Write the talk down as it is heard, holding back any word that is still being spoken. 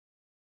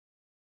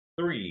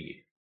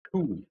Three,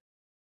 two,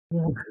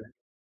 one.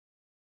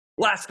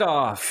 Blast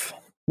off.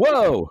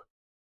 Whoa.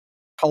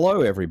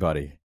 Hello,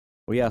 everybody.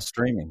 We are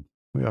streaming.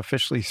 We are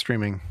officially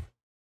streaming.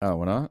 Oh,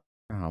 we're not?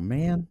 Oh,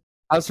 man.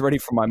 I was ready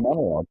for my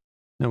monologue.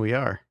 No, we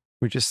are.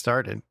 We just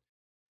started.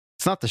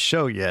 It's not the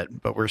show yet,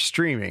 but we're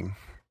streaming.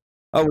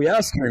 Oh, we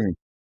are streaming.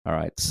 All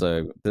right.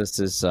 So this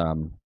is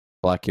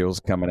Black Hills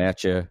coming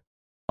at you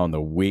on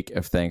the week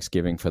of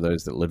Thanksgiving for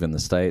those that live in the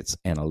States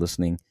and are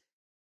listening.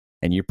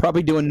 And you're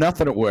probably doing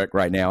nothing at work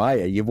right now, are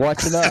you? You're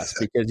watching us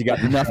because you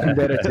got nothing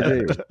better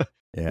to do.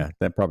 Yeah,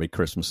 they're probably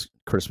Christmas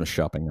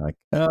shopping. Like,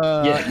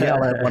 I'll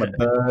have one of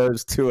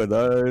those, two of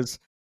those.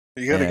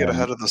 You got to get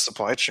ahead of the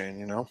supply chain,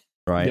 you know?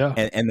 Right.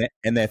 Yeah.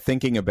 And they're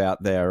thinking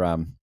about their,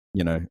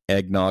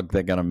 eggnog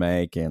they're going to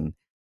make, and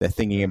they're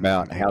thinking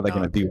about how they're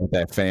going to deal with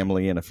their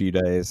family in a few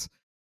days.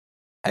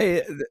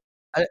 Hey,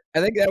 I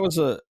think that was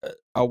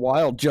a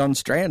wild John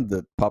Strand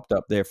that popped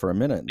up there for a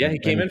minute. Yeah, he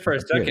came in for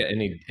a second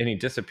and he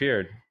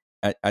disappeared.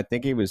 I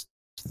think he was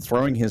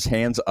throwing his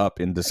hands up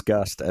in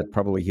disgust at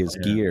probably his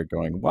gear,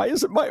 going, "Why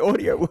isn't my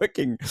audio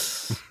working?"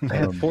 I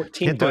had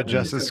 14 Can't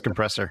adjust this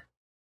compressor.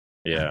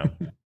 Yeah.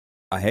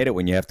 I hate it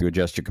when you have to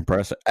adjust your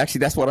compressor. Actually,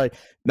 that's what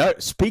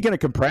speaking of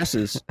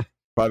compressors,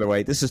 by the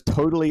way, this is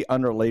totally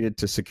unrelated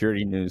to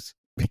security news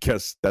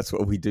because that's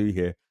what we do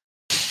here.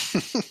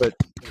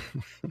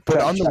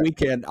 But on the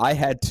weekend, I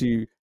had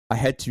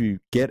to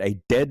get a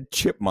dead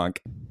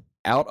chipmunk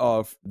out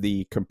of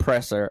the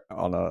compressor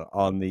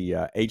on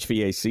the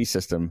HVAC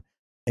system.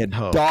 It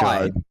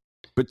died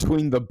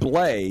between the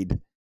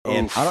blade,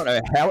 and I don't know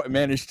how it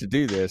managed to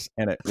do this,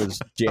 and it was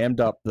jammed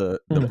up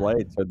the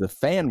blade so the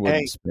fan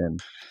wouldn't spin.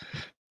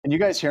 Can you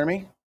guys hear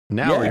me?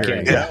 Now we're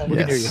hearing you. We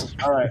can hear you.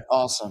 All right,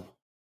 awesome.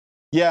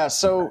 Yeah,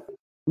 so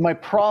my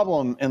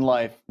problem in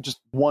life,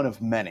 just one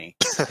of many,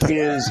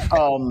 is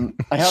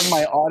I have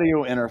my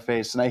audio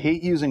interface, and I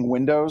hate using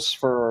Windows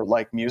for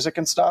like music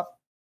and stuff.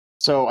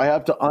 So I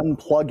have to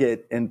unplug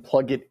it and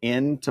plug it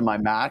into my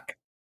Mac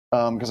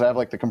because I have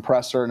like the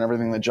compressor and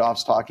everything that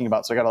Joff's talking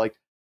about. So I got to like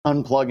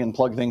unplug and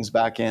plug things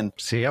back in.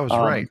 See, I was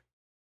right.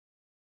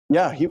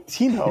 Yeah,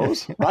 he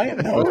knows. Ryan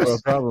knows. No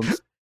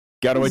problems.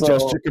 Got to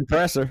adjust your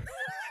compressor.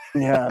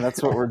 Yeah,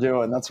 that's what we're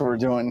doing. That's what we're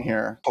doing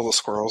here. Pull the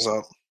squirrels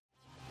out.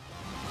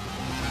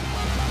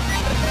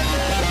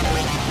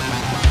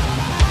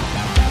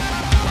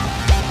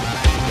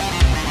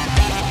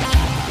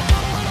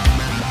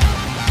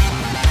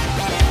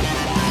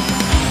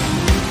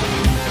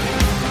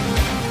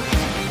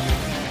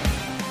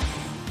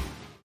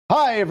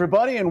 Hi,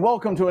 everybody, and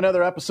welcome to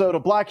another episode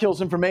of Black Hills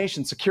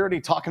Information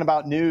Security Talking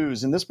About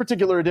News. In this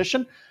particular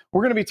edition,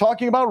 we're going to be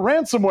talking about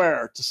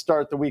ransomware to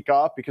start the week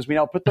off because we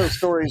now put those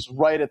stories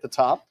right at the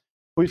top.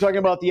 We'll be talking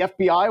about the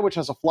FBI, which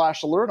has a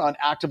flash alert on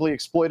actively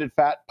exploited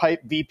Fat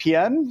Pipe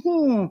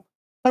VPN.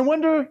 I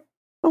wonder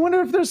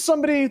if there's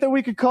somebody that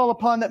we could call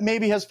upon that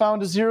maybe has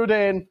found a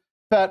zero-day in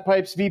Fat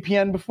Pipe's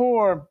VPN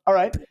before. All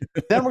right.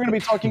 Then we're going to be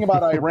talking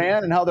about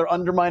Iran and how they're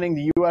undermining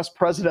the U.S.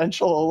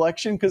 presidential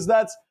election because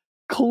that's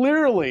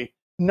clearly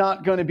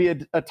not going to be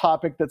a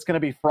topic that's going to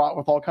be fraught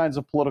with all kinds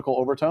of political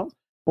overtones.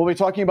 We'll be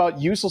talking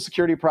about useless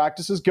security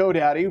practices,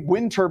 GoDaddy,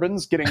 wind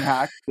turbines getting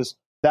hacked, because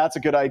that's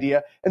a good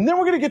idea. And then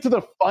we're going to get to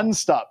the fun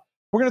stuff.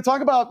 We're going to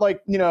talk about,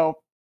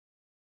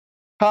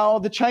 how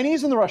the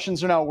Chinese and the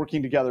Russians are now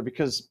working together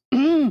because,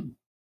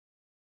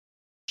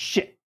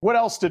 shit, what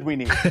else did we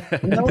need?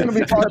 And then we're going to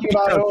be talking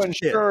about how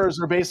insurers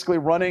are basically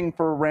running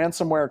for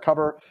ransomware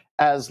cover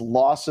as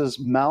losses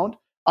mount.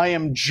 I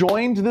am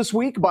joined this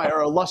week by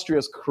our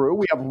illustrious crew.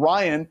 We have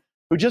Ryan,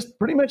 who just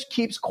pretty much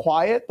keeps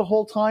quiet the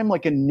whole time,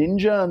 like a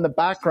ninja in the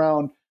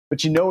background,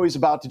 but you know he's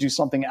about to do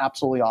something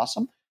absolutely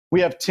awesome.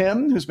 We have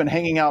Tim, who's been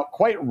hanging out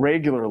quite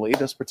regularly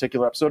this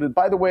particular episode. And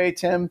by the way,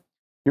 Tim,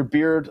 your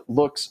beard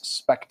looks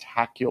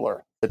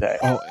spectacular today.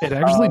 Oh, it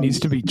actually needs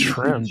to be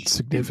trimmed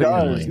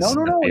significantly. It does.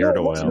 No, Beard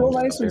it looks oil. real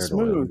nice and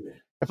smooth.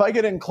 If I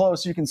get in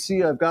close, you can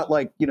see I've got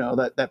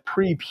that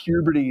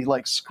pre-puberty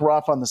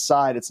scruff on the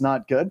side. It's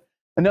not good.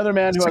 Another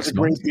man who has a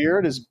great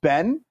beard is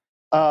Ben.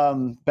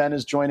 Ben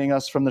is joining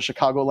us from the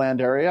Chicagoland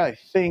area. I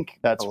think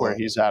that's where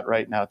he's at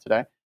right now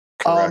today.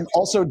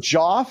 Also,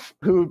 Joff,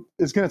 who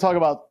is going to talk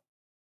about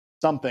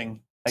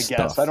something, I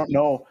guess. I don't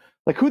know.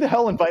 Like, who the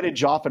hell invited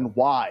Joff and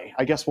why?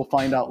 I guess we'll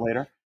find out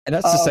later. And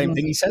that's the same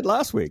thing he said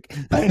last week.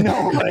 I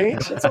know, right?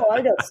 That's how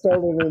I got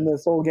started in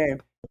this whole game.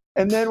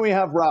 And then we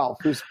have Ralph,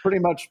 who's pretty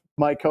much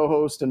my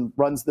co-host and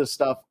runs this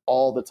stuff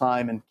all the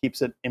time and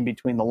keeps it in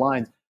between the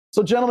lines.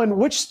 So, gentlemen,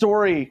 which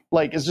story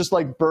is just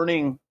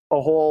burning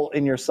a hole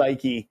in your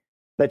psyche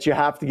that you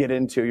have to get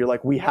into? You're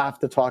like, we have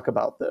to talk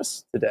about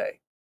this today.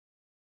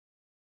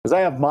 Because I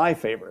have my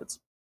favorites.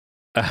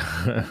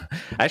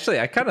 Actually,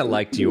 I kind of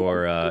liked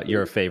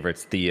your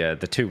favorites, the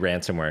two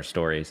ransomware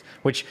stories,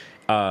 which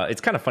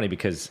it's kind of funny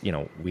because,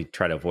 we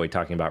try to avoid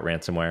talking about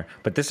ransomware,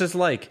 but this is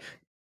like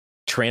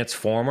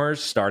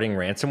Transformers starting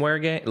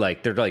ransomware game.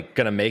 Like they're going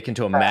to make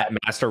into a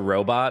master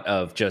robot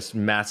of just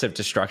massive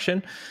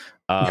destruction.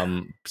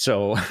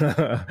 So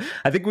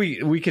I think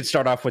we could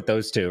start off with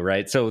those two,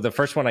 right? So the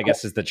first one, I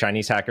guess, is the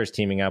Chinese hackers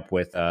teaming up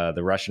with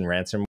the Russian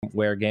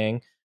ransomware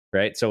gang,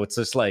 right? So it's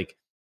just like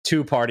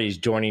two parties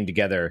joining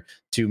together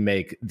to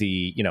make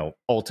the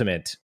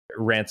ultimate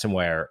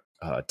ransomware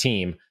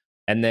team.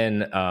 And then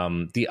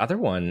the other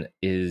one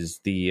is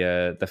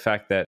the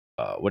fact that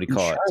what do you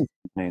call it?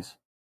 Nice.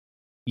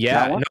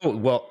 Yeah, no,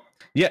 well,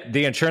 yeah,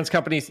 the insurance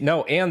companies,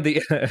 no, and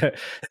the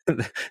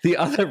the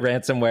other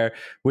ransomware,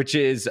 which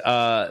is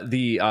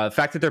the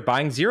fact that they're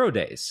buying 0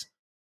 days.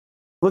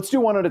 Let's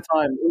do one at a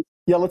time.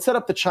 Yeah, let's set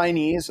up the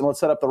Chinese and let's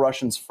set up the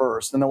Russians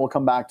first, and then we'll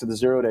come back to the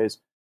 0 days.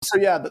 So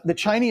yeah, the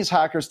Chinese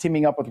hackers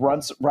teaming up with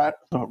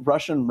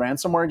Russian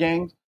ransomware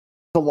gangs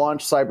to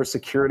launch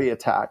cybersecurity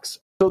attacks.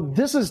 So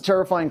this is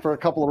terrifying for a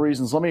couple of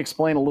reasons. Let me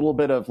explain a little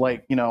bit of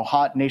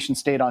hot nation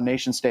state on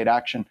nation state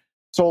action.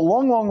 So a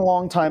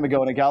long time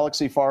ago in a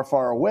galaxy far,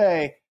 far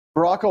away,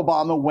 Barack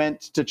Obama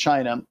went to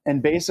China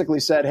and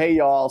basically said, hey,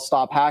 y'all,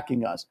 stop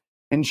hacking us.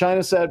 And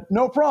China said,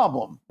 no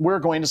problem. We're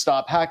going to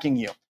stop hacking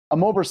you.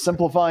 I'm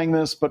oversimplifying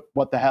this, but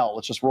what the hell?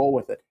 Let's just roll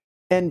with it.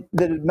 And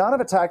the amount of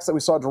attacks that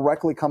we saw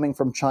directly coming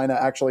from China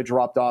actually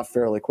dropped off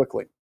fairly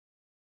quickly.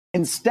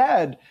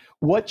 Instead,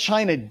 what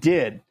China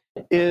did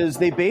is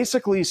they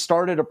basically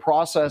started a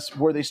process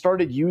where they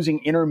started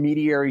using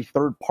intermediary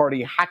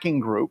third-party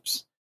hacking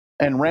groups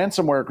and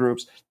ransomware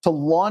groups to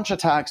launch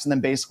attacks, and then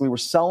basically were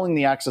selling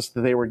the access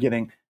that they were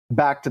getting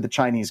back to the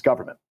Chinese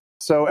government.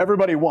 So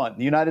everybody won.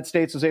 The United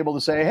States was able to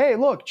say, hey,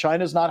 look,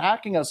 China's not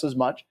hacking us as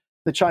much.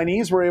 The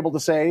Chinese were able to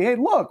say, hey,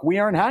 look, we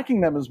aren't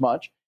hacking them as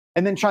much.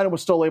 And then China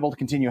was still able to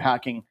continue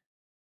hacking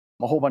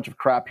a whole bunch of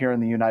crap here in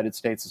the United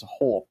States as a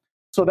whole.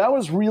 So that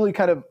was really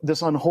kind of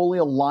this unholy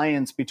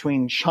alliance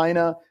between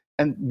China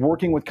and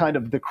working with kind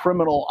of the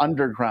criminal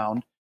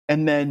underground,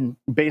 and then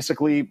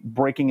basically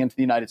breaking into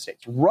the United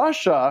States.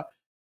 Russia,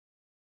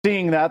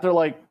 seeing that, they're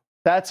like,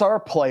 that's our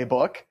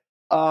playbook.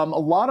 A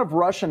lot of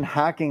Russian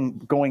hacking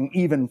going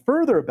even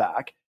further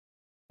back.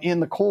 In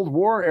the Cold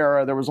War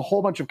era, there was a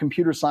whole bunch of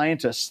computer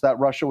scientists that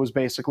Russia was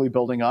basically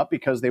building up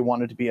because they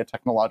wanted to be a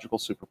technological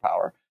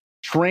superpower,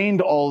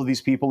 trained all of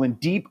these people in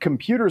deep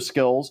computer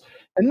skills,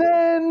 and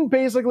then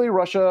basically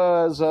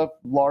Russia as a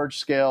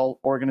large-scale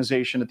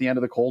organization at the end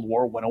of the Cold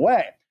War went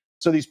away.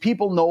 So these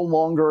people no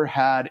longer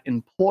had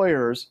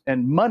employers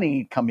and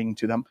money coming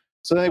to them,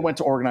 so they went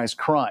to organized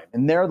crime.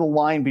 And there the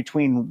line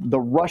between the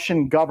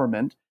Russian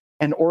government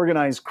and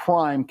organized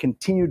crime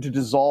continued to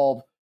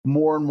dissolve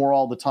more and more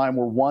all the time,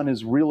 where one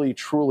is really,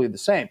 truly the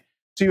same.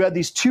 So you had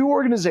these two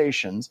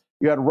organizations,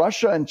 you had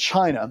Russia and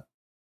China,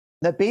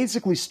 that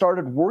basically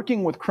started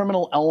working with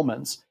criminal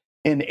elements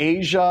in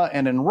Asia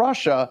and in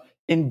Russia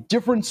in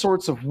different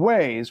sorts of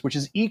ways, which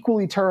is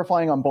equally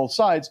terrifying on both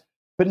sides.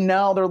 But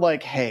now they're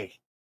like, hey,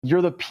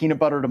 you're the peanut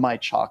butter to my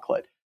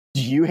chocolate.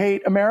 Do you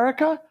hate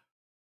America?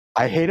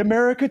 I hate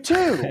America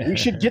too. We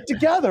should get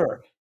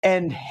together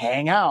and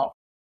hang out.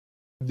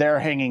 They're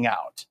hanging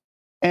out.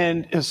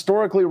 And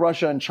historically,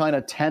 Russia and China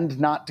tend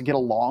not to get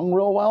along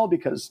real well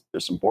because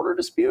there's some border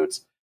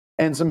disputes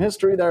and some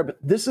history there. But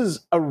this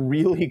is a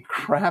really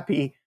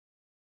crappy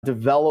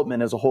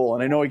development as a whole.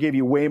 And I know I gave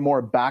you way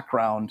more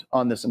background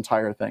on this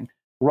entire thing.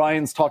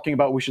 Ryan's talking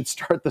about we should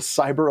start the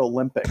Cyber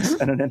Olympics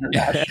and an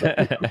international.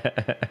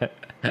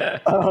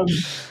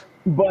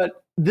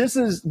 But this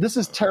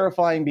is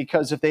terrifying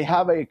because if they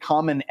have a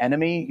common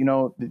enemy,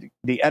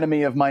 the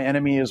enemy of my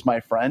enemy is my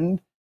friend,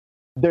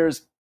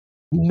 there's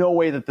no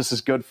way that this is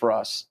good for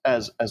us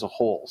as a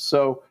whole.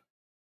 So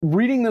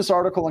reading this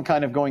article and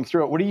kind of going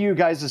through it, what do you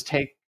guys'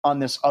 take on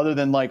this other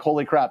than like,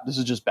 holy crap, this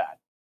is just bad?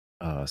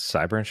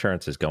 Cyber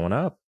insurance is going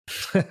up.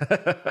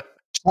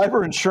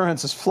 Cyber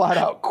insurance is flat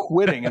out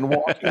quitting and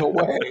walking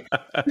away.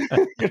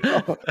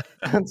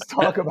 Let's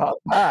talk about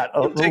that.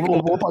 We'll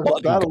talk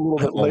about that a little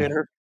bit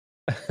later.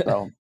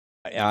 So,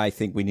 I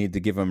think we need to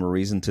give them a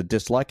reason to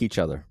dislike each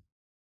other.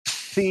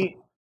 See,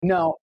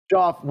 now,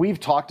 Joff, we've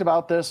talked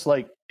about this.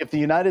 Like, if the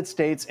United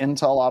States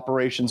intel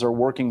operations are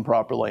working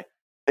properly,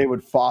 they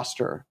would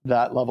foster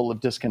that level of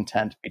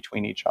discontent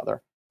between each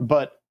other.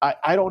 But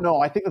I don't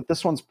know. I think that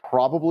this one's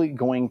probably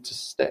going to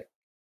stick.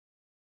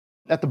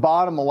 At the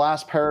bottom, the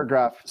last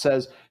paragraph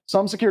says,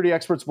 some security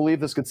experts believe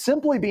this could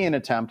simply be an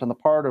attempt on the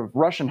part of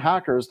Russian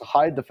hackers to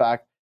hide the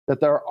fact that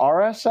their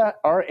RAAS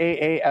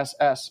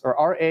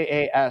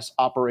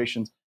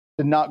operations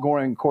did not go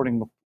according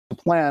to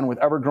plan with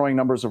ever-growing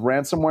numbers of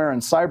ransomware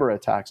and cyber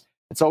attacks.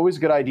 It's always a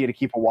good idea to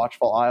keep a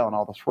watchful eye on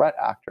all the threat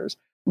actors.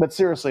 But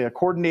seriously, a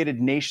coordinated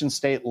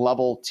nation-state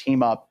level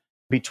team up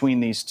between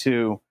these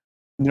two,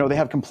 they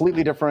have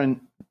completely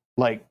different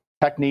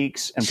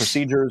techniques and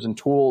procedures and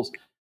tools.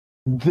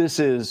 This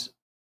is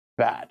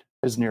bad,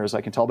 as near as I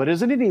can tell. But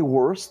is it any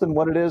worse than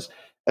what it is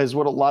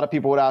what a lot of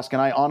people would ask?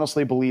 And I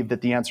honestly believe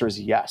that the answer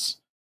is yes.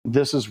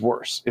 This is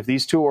worse. If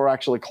these two are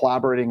actually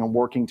collaborating and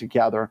working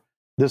together,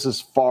 this is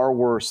far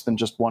worse than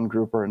just one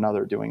group or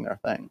another doing their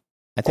thing.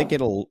 I think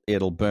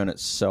it'll burn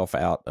itself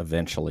out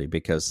eventually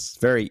because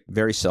very,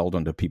 very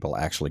seldom do people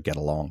actually get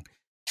along.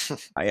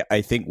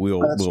 I think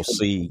we'll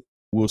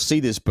see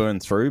this burn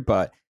through,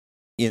 but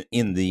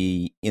in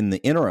the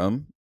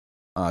interim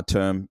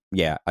term,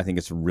 yeah, I think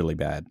it's really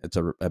bad. It's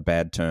a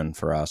bad turn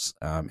for us.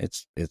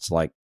 It's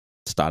like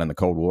starting the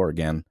Cold War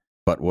again,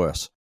 but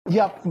worse.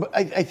 Yeah, but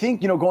I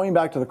think, going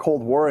back to the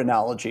Cold War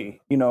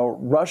analogy,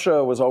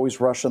 Russia was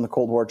always Russia in the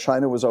Cold War.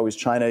 China was always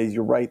China.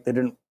 You're right. They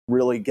didn't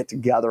really get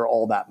together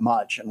all that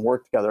much and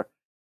work together.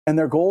 And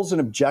their goals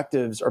and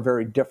objectives are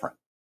very different.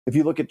 If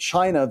you look at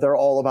China, they're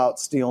all about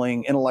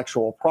stealing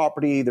intellectual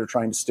property. They're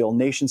trying to steal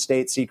nation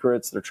state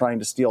secrets. They're trying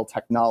to steal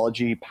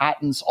technology,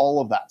 patents,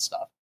 all of that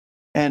stuff.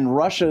 And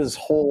Russia's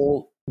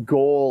whole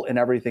goal and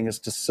everything is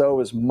to sow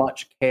as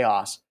much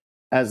chaos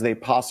as they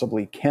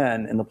possibly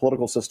can in the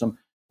political system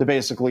to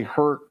basically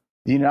hurt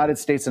the United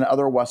States and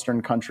other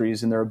Western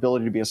countries in their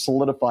ability to be a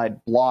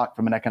solidified bloc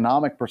from an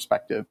economic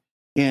perspective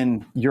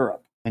in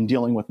Europe and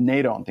dealing with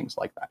NATO and things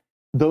like that.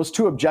 Those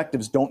two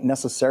objectives don't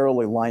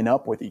necessarily line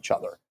up with each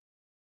other.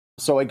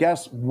 So I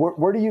guess,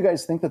 where do you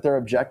guys think that their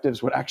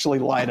objectives would actually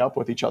line up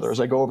with each other as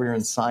I go over here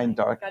and sign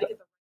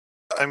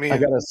I mean, I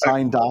got to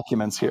sign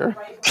documents here.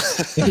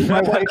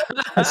 My wife,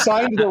 I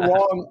signed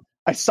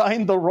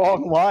the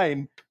wrong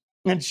line,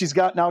 and she's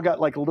now got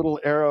like a little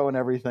arrow and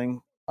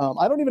everything.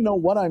 I don't even know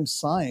what I'm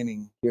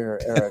signing here,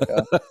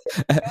 Erica.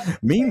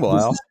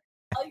 Meanwhile,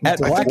 at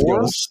Black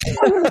Hills,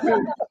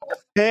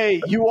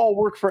 hey, you all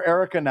work for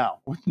Erica now.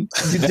 You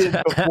did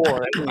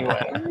before,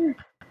 anyway.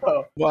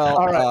 well,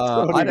 all right,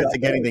 I don't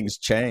think anything's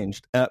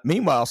changed.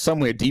 Meanwhile,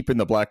 somewhere deep in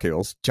the Black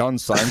Hills, John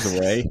signs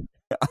away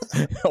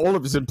all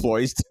of his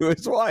employees to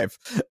his wife.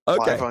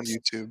 Okay, live on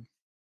YouTube.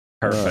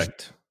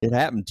 Perfect. It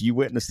happened. You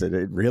witnessed it.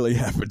 It really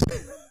happened.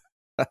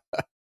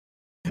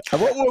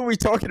 What were we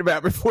talking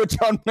about before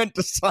John went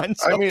to sign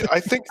something? I mean, I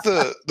think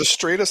the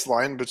straightest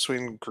line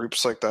between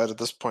groups like that at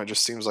this point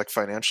just seems like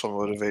financial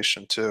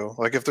motivation too.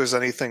 Like if there's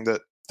anything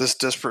that this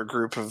disparate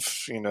group of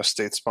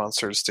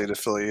state-sponsored,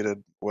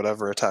 state-affiliated,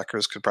 whatever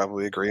attackers could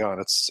probably agree on,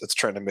 it's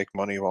trying to make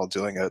money while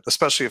doing it.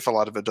 Especially if a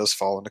lot of it does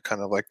fall into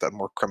kind of like that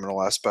more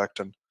criminal aspect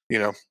and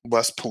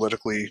less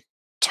politically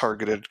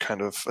targeted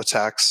kind of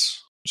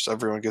attacks. Just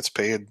everyone gets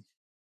paid.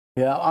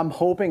 Yeah, I'm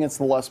hoping it's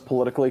the less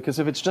politically, because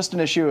if it's just an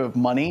issue of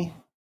money,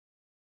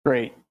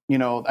 great.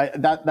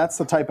 That's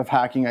the type of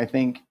hacking, I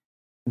think,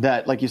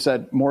 that, like you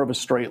said, more of a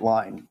straight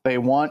line. They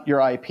want your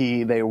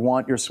IP, they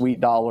want your sweet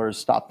dollars,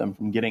 stop them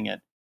from getting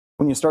it.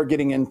 When you start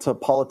getting into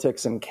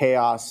politics and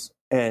chaos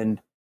and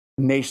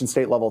nation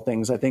state level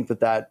things, I think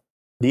that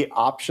the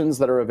options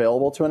that are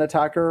available to an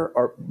attacker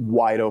are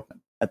wide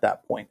open at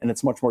that point, and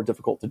it's much more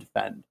difficult to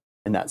defend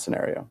in that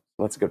scenario.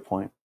 So that's a good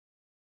point.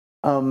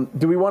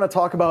 Do we want to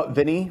talk about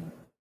Vinny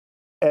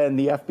and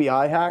the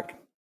FBI hack?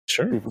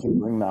 Sure. People can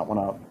bring that one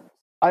up.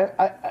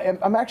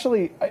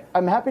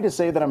 I'm happy to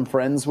say that I'm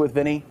friends with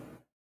Vinny.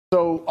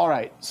 So, all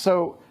right.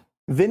 So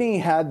Vinny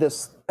has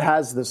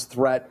this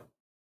threat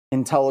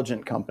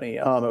intelligent company.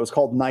 It was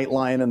called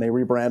Nightline, and they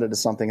rebranded to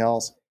something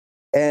else.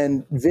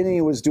 And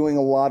Vinny was doing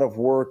a lot of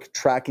work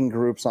tracking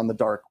groups on the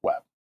dark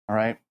web. All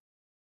right.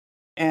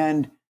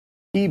 And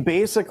he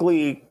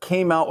basically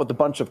came out with a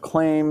bunch of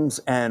claims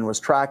and was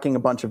tracking a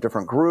bunch of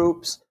different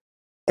groups.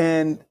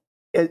 And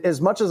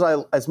as much as I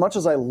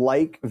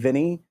like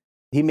Vinny,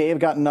 he may have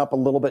gotten up a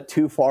little bit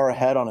too far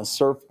ahead on his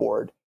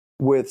surfboard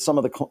with some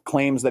of the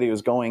claims that he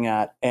was going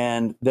at.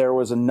 And there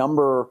was a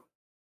number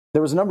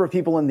of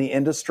people in the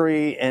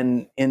industry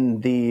and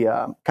in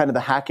the kind of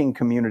the hacking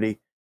community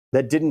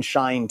that didn't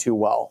shine too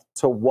well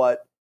to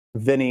what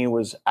Vinny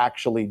was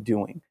actually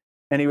doing.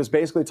 And he was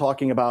basically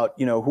talking about,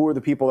 who are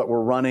the people that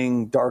were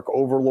running Dark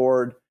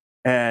Overlord,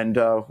 and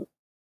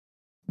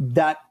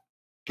that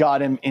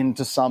got him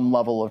into some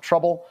level of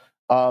trouble.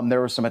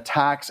 There were some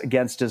attacks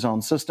against his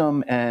own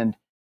system, and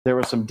there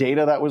was some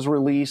data that was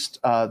released.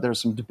 There's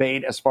some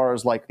debate as far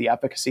as like the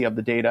efficacy of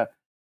the data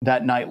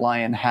that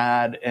Nightline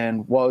had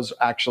and was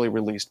actually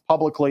released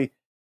publicly.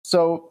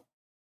 So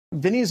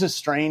Vinny's a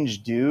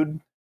strange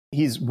dude.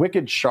 He's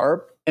wicked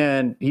sharp,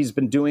 and he's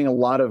been doing a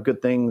lot of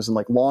good things in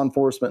like law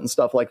enforcement and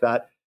stuff like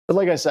that. But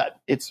like I said,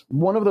 it's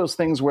one of those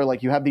things where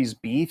like you have these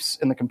beefs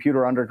in the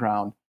computer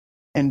underground,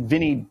 and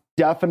Vinny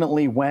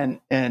definitely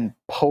went and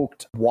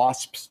poked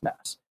Wasp's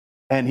nest,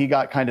 and he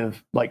got kind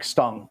of like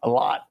stung a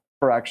lot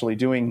for actually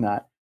doing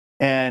that.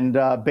 And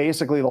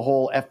basically the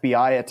whole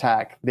FBI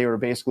attack, they were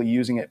basically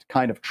using it to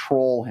kind of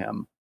troll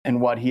him and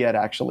what he had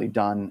actually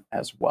done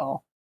as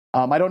well.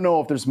 I don't know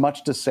if there's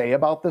much to say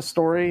about this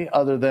story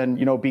other than,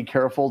 be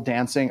careful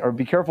dancing, or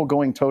be careful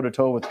going toe to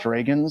toe with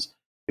dragons,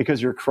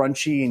 because you're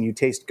crunchy and you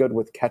taste good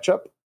with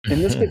ketchup.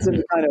 And this gets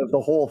into kind of the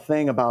whole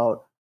thing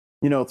about,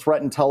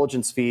 threat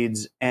intelligence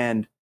feeds.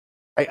 And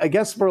I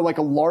guess for like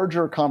a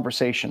larger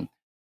conversation,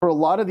 for a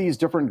lot of these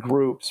different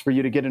groups, for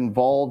you to get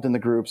involved in the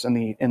groups in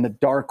the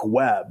dark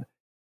web,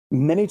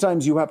 many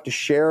times you have to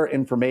share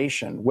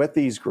information with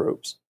these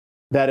groups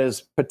that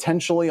is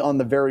potentially on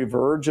the very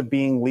verge of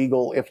being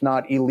legal, if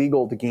not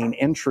illegal, to gain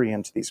entry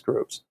into these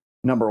groups,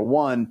 number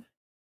one.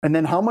 And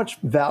then how much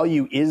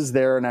value is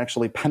there in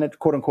actually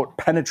quote unquote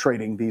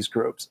penetrating these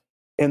groups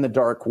in the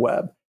dark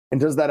web? And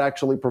does that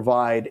actually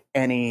provide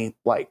any,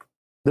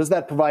 does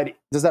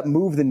that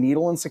move the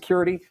needle in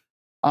security?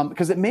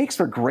 because it makes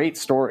for great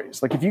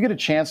stories. Like if you get a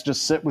chance to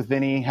just sit with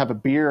Vinny, have a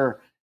beer,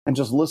 and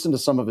just listen to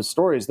some of his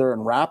stories, they're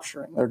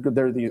enrapturing.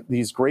 They're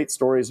these great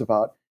stories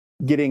about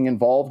getting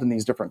involved in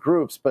these different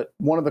groups. But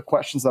one of the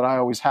questions that I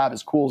always have,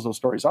 as cool as those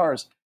stories are,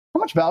 is how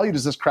much value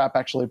does this crap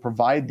actually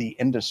provide the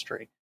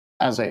industry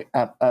as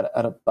at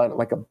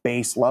like a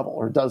base level,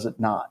 or does it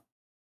not?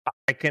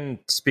 I can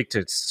speak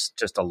to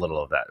just a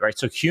little of that, right?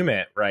 So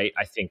Human, right,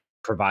 I think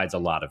provides a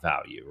lot of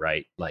value,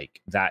 right?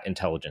 Like that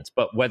intelligence.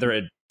 But whether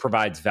it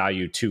provides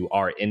value to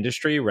our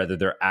industry, whether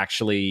they're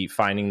actually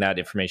finding that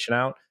information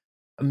out,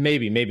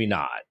 maybe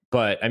not.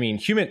 But I mean,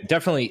 Human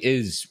definitely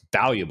is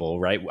valuable,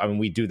 right? I mean,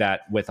 we do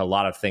that with a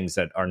lot of things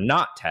that are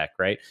not tech,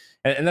 right?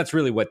 And that's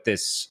really what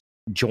this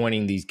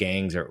joining these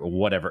gangs or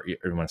whatever, you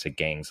want to say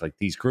gangs, like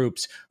these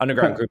groups,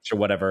 underground groups or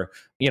whatever,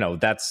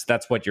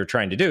 that's what you're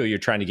trying to do. You're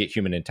trying to get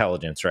human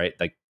intelligence, right?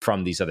 Like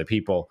from these other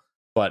people.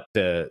 But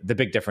the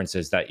big difference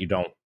is that you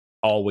don't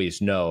always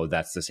know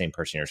that's the same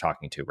person you're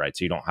talking to, right?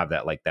 So you don't have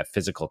that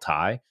physical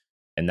tie.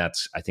 And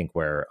that's, I think,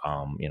 where,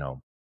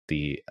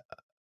 the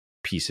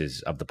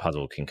pieces of the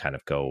puzzle can kind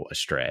of go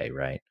astray,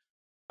 right?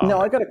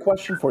 Now, I got a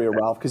question for you,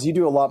 Ralph, because you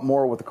do a lot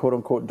more with the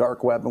quote-unquote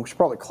dark web, and we should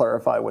probably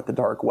clarify what the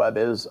dark web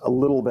is a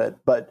little bit.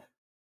 But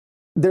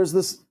there's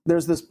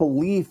this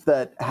belief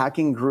that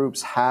hacking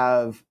groups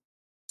have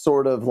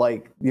sort of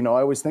like, I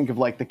always think of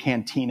like the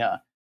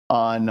cantina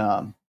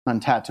on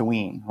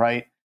Tatooine,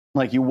 right?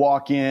 Like you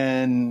walk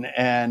in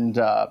and,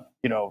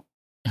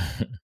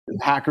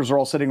 hackers are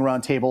all sitting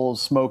around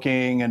tables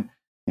smoking, and,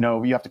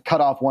 you have to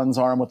cut off one's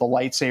arm with a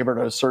lightsaber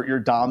to assert your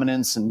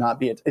dominance and not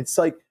be it. It's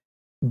like,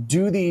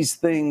 do these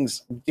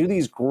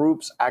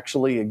groups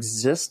actually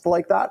exist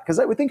like that? Because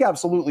I would think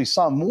absolutely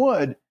some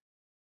would,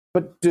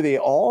 but do they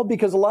all?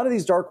 Because a lot of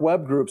these dark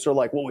web groups are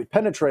like, well, we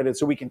penetrated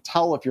so we can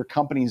tell if your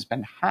company's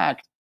been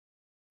hacked.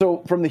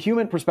 So from the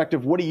Human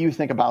perspective, what do you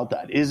think about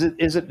that?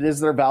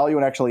 Is there value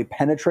in actually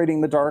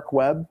penetrating the dark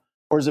web?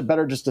 Or is it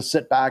better just to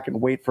sit back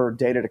and wait for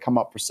data to come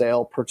up for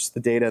sale, purchase the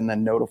data, and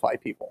then notify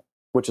people,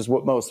 which is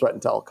what most threat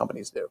intel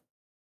companies do?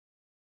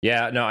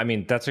 Yeah, no, I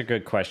mean, that's a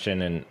good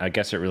question. And I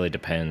guess it really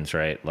depends,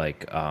 right?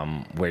 Like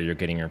where you're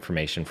getting your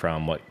information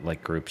from, what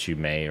like groups you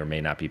may or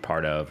may not be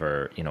part of,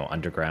 or,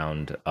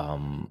 underground.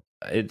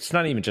 It's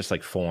not even just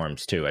like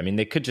forums too. I mean,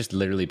 they could just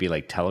literally be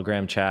like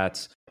Telegram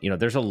chats.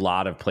 There's a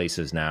lot of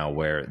places now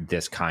where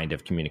this kind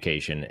of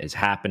communication is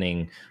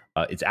happening.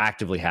 It's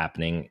actively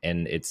happening,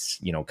 and it's,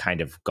 kind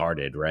of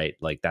guarded, right?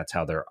 Like that's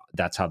how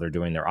they're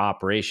doing their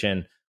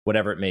operation,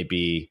 whatever it may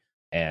be.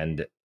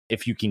 And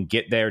if you can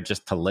get there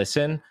just to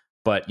listen,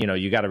 but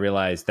you got to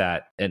realize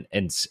that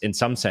in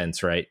some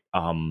sense, right?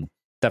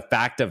 The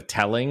fact of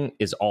telling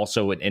is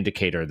also an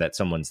indicator that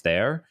someone's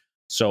there.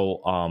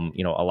 So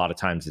a lot of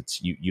times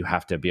it's you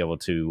have to be able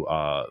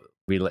to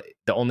relay.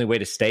 The only way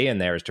to stay in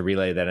there is to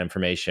relay that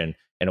information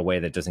in a way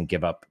that doesn't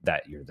give up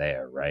that you're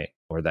there, right?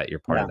 Or that you're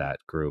part of that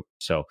group.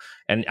 So,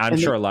 and I'm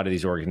sure a lot of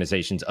these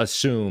organizations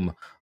assume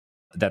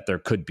that there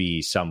could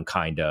be some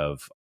kind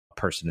of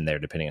person in there,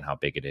 depending on how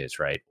big it is,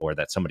 right? Or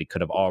that somebody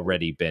could have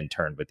already been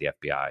turned with the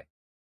FBI.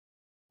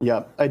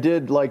 Yeah, I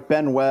did. Like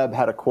Ben Webb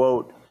had a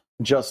quote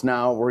just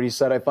now where he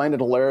said, I find it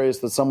hilarious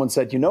that someone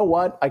said, you know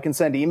what? I can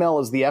send email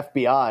as the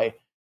FBI.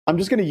 I'm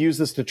just going to use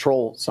this to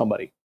troll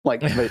somebody.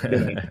 Like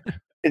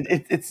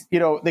it's,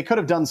 they could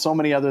have done so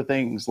many other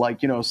things,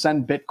 like,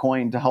 send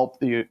Bitcoin to help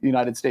the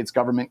United States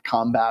government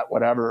combat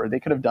whatever. They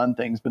could have done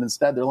things, but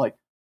instead they're like,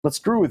 let's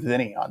screw with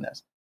Vinny on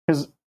this.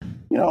 Because,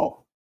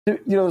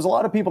 there's a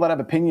lot of people that have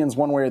opinions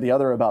one way or the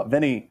other about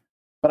Vinny,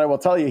 but I will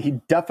tell you, he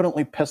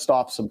definitely pissed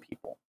off some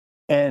people.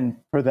 And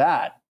for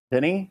that,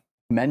 Vinny,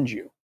 commend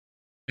you.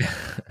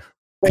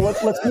 Well,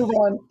 let's move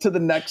on to the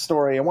next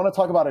story. I want to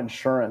talk about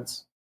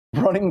insurance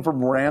running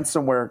from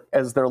ransomware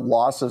as their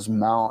losses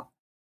mount.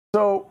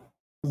 So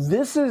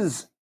this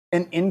is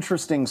an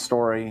interesting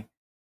story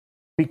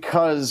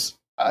because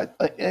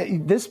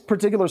this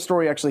particular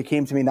story actually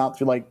came to me not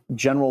through like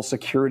general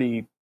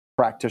security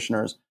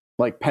practitioners,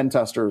 like pen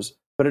testers,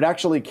 but it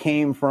actually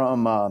came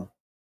from a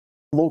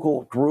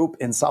local group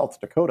in South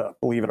Dakota,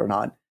 believe it or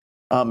not.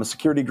 A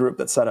security group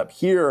that's set up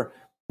here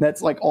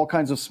that's like all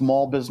kinds of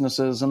small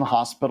businesses and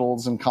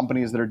hospitals and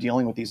companies that are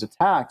dealing with these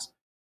attacks.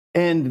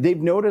 And they've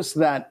noticed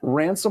that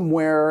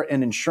ransomware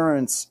and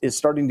insurance is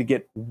starting to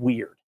get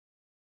weird.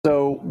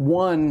 So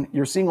one,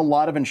 you're seeing a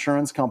lot of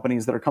insurance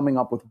companies that are coming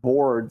up with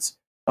boards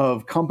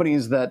of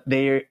companies that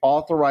they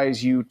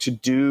authorize you to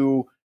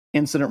do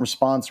incident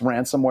response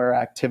ransomware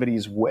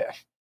activities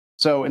with.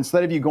 So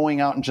instead of you going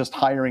out and just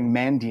hiring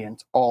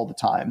Mandiant all the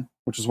time,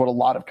 which is what a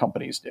lot of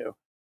companies do,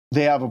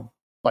 they have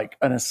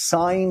an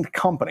assigned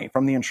company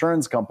from the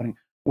insurance company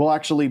will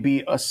actually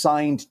be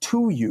assigned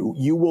to you.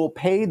 You will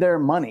pay their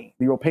money.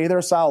 You will pay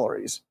their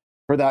salaries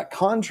for that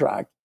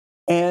contract.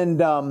 And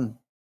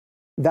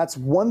that's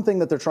one thing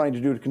that they're trying to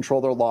do to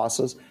control their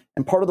losses.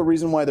 And part of the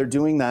reason why they're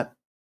doing that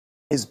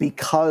is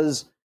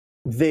because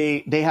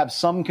they have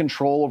some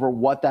control over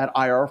what that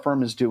IR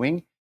firm is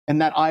doing. And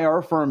that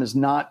IR firm is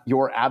not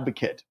your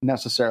advocate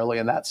necessarily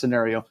in that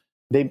scenario.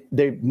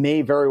 they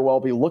may very well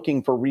be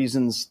looking for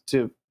reasons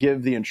to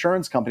give the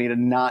insurance company to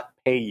not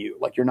pay you,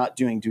 like you're not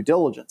doing due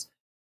diligence.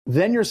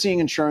 Then you're seeing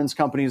insurance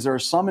companies, there are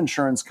some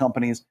insurance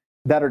companies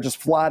that are just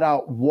flat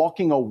out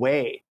walking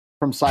away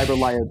from cyber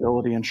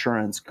liability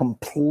insurance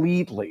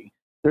completely.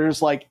 They're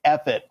just like,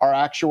 F it, our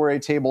actuary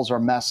tables are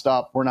messed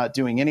up, we're not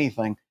doing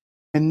anything.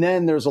 And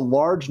then there's a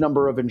large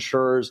number of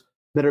insurers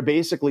that are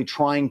basically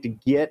trying to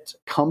get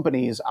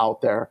companies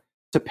out there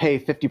to pay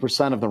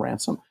 50% of the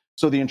ransom.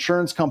 So the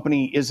insurance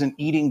company isn't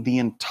eating the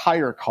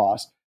entire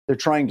cost. They're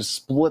trying to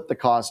split the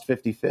cost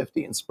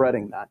 50-50 and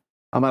spreading that.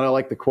 I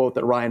like the quote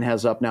that Ryan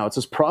has up now. It's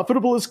as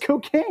profitable as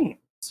cocaine.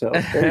 So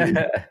there you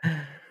go.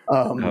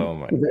 Oh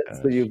my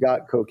So you've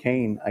got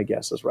cocaine, I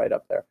guess, is right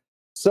up there.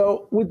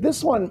 So with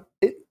this one,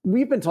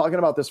 we've been talking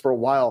about this for a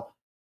while.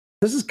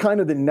 This is kind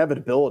of the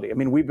inevitability. I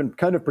mean, we've been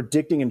kind of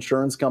predicting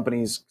insurance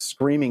companies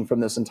screaming from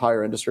this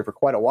entire industry for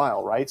quite a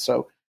while, right?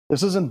 So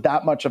this isn't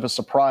that much of a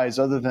surprise,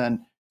 other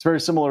than it's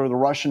very similar to the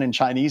Russian and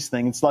Chinese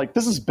thing. It's like,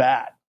 this is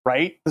bad,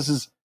 right? This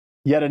is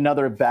yet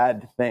another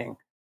bad thing.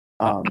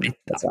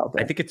 That's out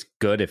there. I think it's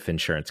good if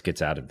insurance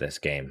gets out of this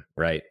game,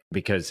 right?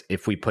 Because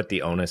if we put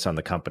the onus on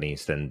the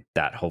companies, then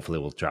that hopefully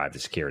will drive the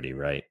security,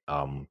 right?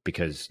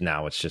 Because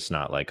now it's just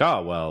not like,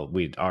 oh, well,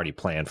 we'd already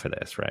planned for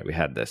this, right? We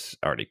had this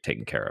already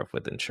taken care of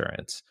with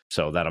insurance.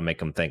 So that'll make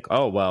them think,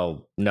 oh,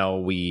 well, no,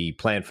 we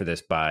planned for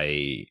this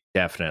by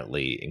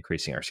definitely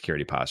increasing our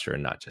security posture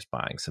and not just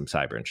buying some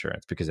cyber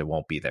insurance, because it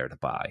won't be there to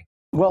buy.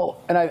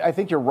 Well, and I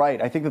think you're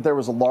right. I think that there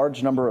was a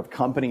large number of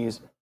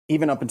companies,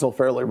 even up until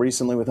fairly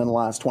recently, within the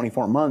last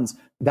 24 months,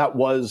 that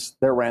was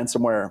their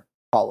ransomware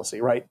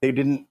policy, right? They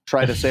didn't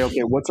try to say,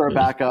 okay, what's our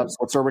backups?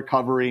 What's our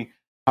recovery?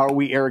 How are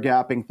we air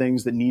gapping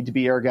things that need to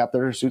be air gapped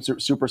that are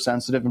super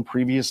sensitive in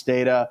previous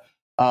data?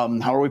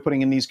 How are we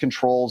putting in these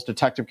controls,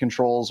 detective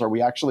controls? Are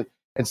we actually,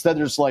 instead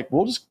they're just like,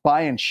 we'll just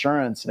buy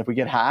insurance. And if we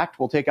get hacked,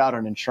 we'll take out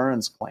an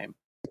insurance claim.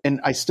 And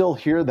I still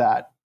hear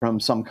that from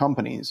some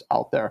companies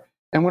out there.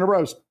 And whenever I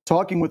was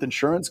talking with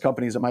insurance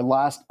companies at my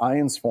last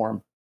IANS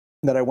forum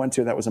that I went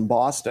to that was in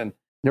Boston,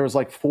 there was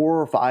like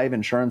 4 or 5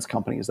 insurance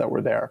companies that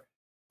were there.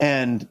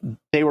 And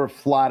they were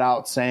flat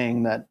out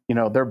saying that,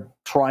 they're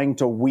trying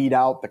to weed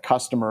out the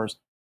customers,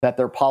 that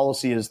their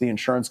policy is the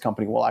insurance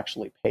company will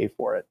actually pay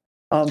for it.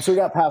 So we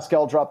got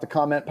Pascal dropped a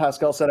comment.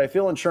 Pascal said, I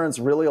feel insurance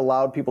really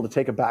allowed people to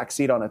take a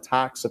backseat on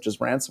attacks such as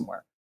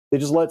ransomware. They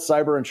just let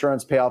cyber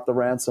insurance pay off the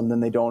ransom, then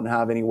they don't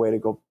have any way to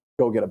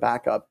go get a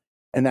backup.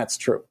 And that's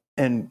true.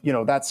 And,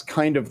 that's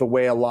kind of the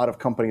way a lot of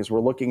companies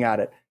were looking at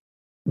it.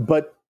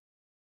 But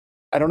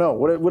I don't know.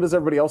 What does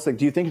everybody else think?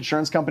 Do you think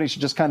insurance companies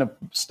should just kind of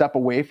step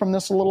away from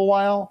this a little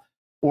while?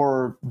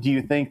 Or do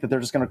you think that they're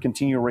just going to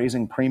continue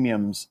raising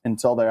premiums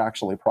until they're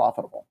actually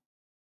profitable?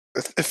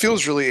 It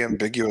feels really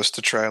ambiguous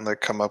to try and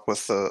come up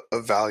with a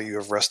value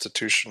of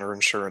restitution or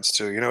insurance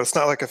too. It's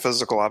not like a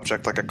physical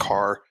object like a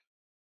car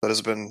that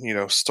has been,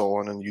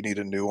 stolen and you need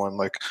a new one.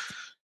 Like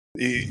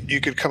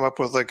you could come up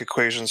with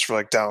equations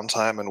for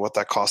downtime and what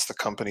that cost the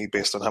company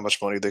based on how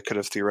much money they could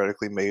have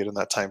theoretically made in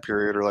that time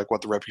period, or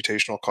what the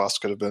reputational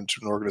cost could have been to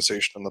an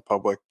organization and the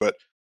public. But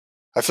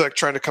I feel like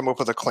trying to come up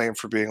with a claim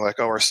for being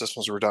oh, our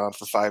systems were down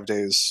for 5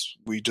 days,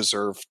 we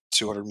deserve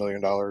 $200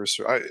 million.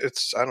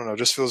 I don't know,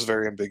 just feels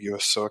very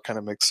ambiguous. So it kind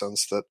of makes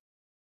sense that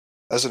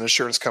as an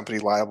insurance company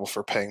liable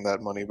for paying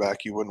that money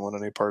back, you wouldn't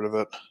want any part of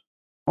it.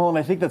 Well, and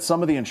I think that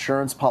some of the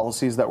insurance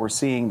policies that we're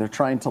seeing, they're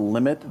trying to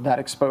limit that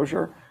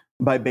exposure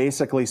by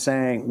basically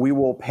saying we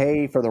will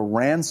pay for the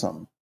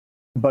ransom,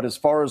 but as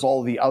far as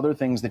all the other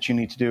things that you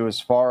need to do, as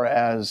far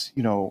as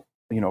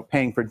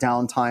paying for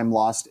downtime,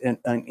 lost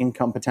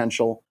income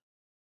potential,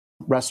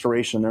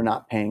 restoration, they're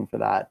not paying for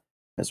that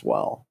as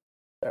well.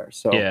 There,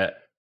 so yeah,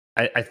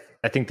 I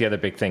think the other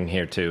big thing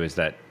here too is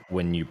that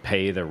when you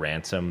pay the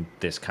ransom,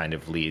 this kind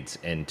of leads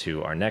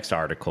into our next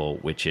article,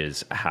 which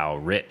is how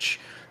rich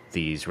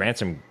these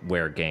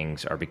ransomware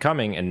gangs are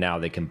becoming, and now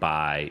they can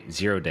buy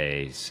 0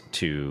 days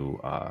to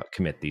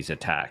commit these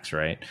attacks,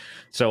 right?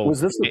 So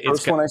was this the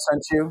first one I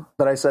sent you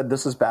that I said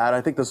this is bad? I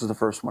think this is the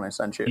first one I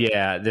sent you.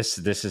 Yeah, this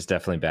is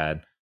definitely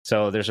bad.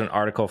 So there's an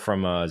article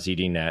from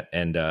ZDNet,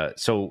 and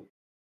so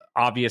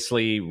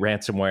obviously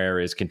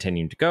ransomware is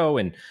continuing to go,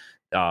 and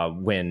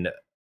when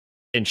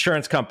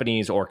insurance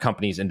companies or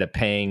companies end up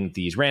paying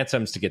these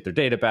ransoms to get their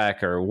data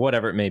back or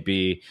whatever it may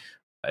be,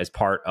 as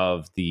part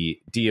of the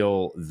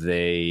deal,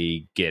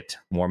 they get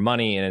more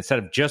money. And instead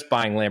of just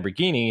buying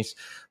Lamborghinis,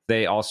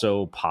 they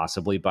also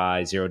possibly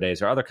buy 0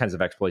 days or other kinds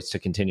of exploits to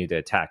continue the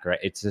attack, right?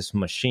 It's this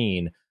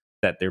machine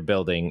that they're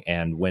building.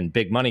 And when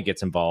big money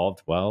gets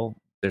involved, well,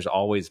 there's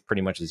always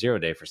pretty much a 0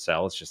 day for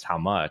sale. It's just how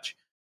much.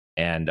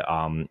 And,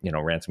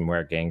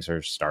 ransomware gangs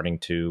are starting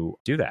to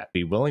do that,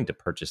 be willing to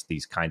purchase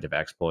these kind of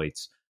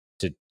exploits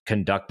to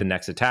conduct the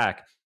next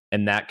attack.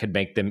 And that could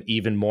make them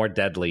even more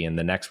deadly in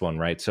the next one,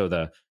 right? So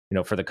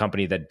for the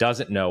company that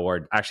doesn't know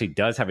or actually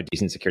does have a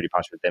decent security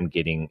posture, them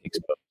getting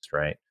exposed,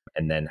 right?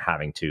 And then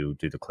having to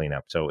do the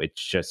cleanup. So it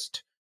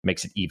just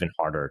makes it even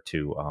harder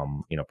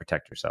to,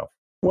 protect yourself.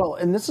 Well,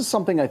 and this is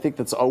something I think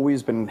that's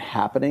always been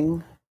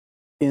happening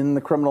in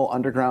the criminal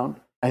underground.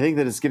 I think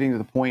that it's getting to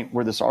the point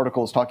where this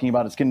article is talking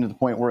about, it's getting to the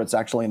point where it's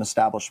actually an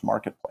established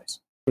marketplace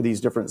for these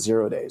different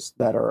 0 days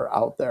that are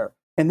out there.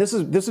 And this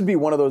would be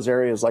one of those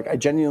areas, like I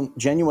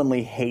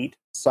genuinely hate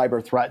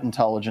cyber threat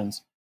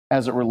intelligence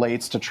as it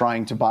relates to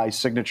trying to buy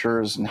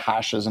signatures and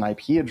hashes and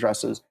IP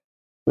addresses.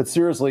 But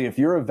seriously, if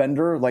you're a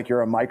vendor, like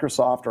you're a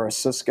Microsoft or a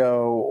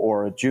Cisco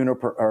or a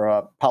Juniper or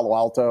a Palo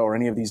Alto or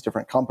any of these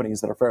different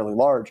companies that are fairly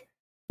large,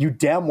 you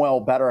damn well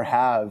better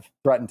have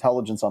threat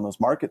intelligence on those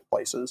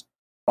marketplaces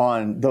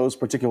on those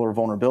particular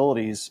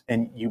vulnerabilities,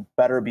 and you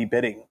better be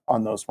bidding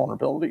on those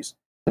vulnerabilities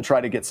to try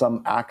to get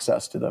some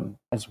access to them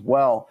as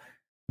well.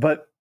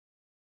 But,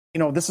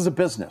 this is a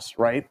business,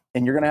 right?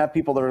 And you're going to have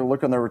people that are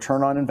looking at their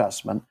return on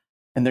investment,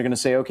 and they're going to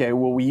say, okay,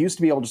 well, we used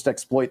to be able to just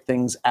exploit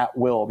things at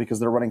will because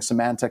they're running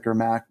Symantec or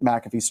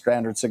McAfee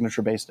standard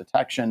signature-based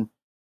detection.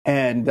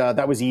 And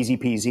that was easy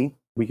peasy.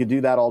 We could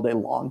do that all day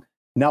long.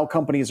 Now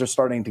companies are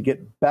starting to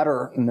get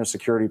better in their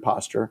security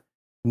posture.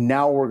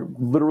 Now we're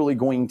literally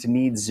going to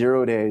need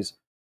 0 days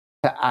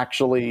to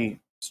actually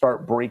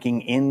start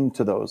breaking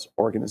into those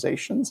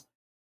organizations.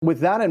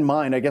 With that in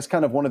mind, I guess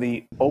kind of one of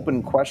the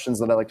open questions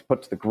that I like to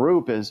put to the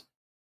group is,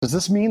 does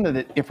this mean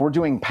that if we're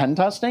doing pen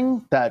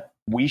testing, that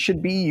we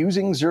should be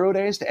using 0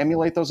 days to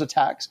emulate those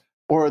attacks?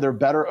 Or are there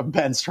better,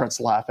 Ben starts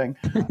laughing,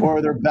 or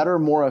are there better,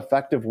 more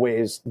effective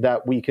ways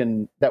that we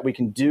can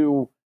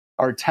do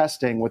our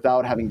testing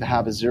without having to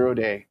have a 0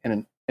 day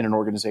in an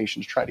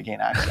organization to try to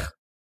gain access?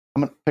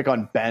 I'm going to pick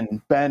on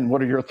Ben. Ben,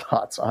 what are your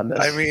thoughts on this?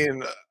 I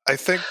mean, I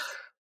think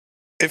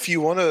if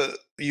you want to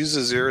use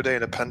a 0 day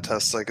in a pen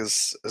test, like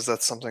is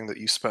that something that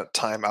you spent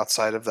time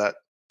outside of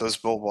those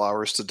billable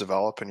hours to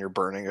develop, and you're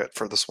burning it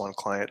for this one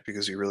client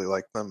because you really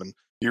like them and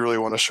you really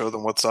want to show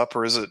them what's up?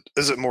 Or is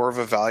it more of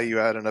a value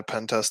add in a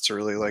pen test to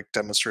really like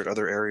demonstrate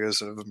other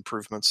areas of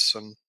improvements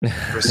and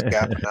risk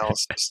gap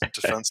analysis,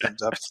 defense in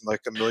depth, and like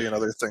a million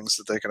other things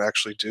that they can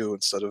actually do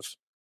instead of,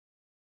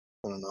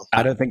 I don't know.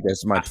 I don't think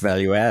there's much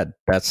value add.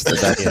 That's the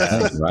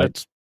thing,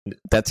 right?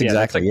 That's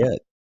exactly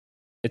it.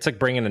 It's like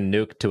bringing a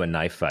nuke to a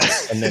knife fight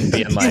and then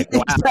being like,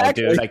 wow,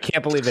 Exactly. dude, I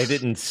can't believe they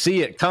didn't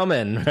see it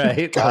coming,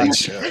 right?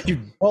 Gotcha. Like, you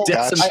Gotcha.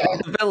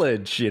 decimated the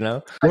village,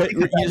 You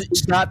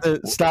start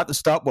the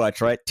stopwatch,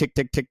 right? Tick,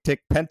 tick, tick,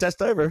 tick. Pen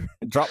test over.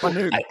 Drop my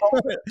nuke.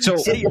 So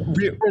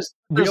There's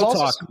real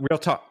also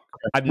talk.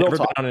 I've never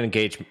been on an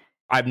engagement.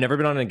 I've never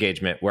been on an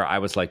engagement where I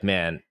was like,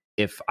 man,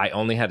 if I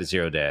only had a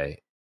 0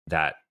 day,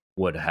 that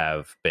would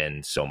have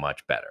been so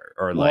much better,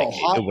 or like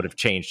it would have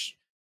changed,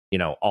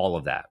 all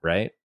of that,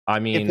 right? I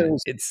mean,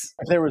 if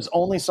there was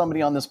only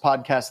somebody on this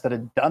podcast that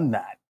had done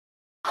that,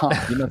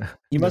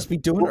 You must be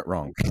doing it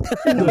wrong.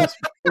 So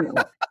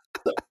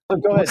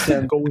go ahead,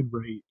 Tim. Going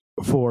rate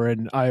for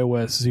an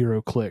iOS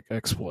 0-click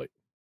exploit.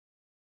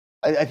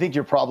 I think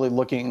you're probably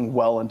looking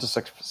well into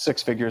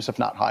six figures, if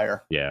not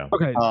higher. Yeah.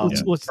 Okay.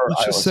 Let's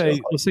just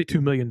say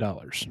 $2 million.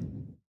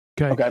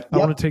 Okay. I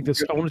want to take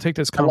this. I want to take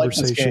this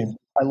conversation.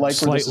 I like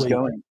where this is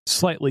going.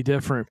 Slightly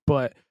different,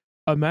 but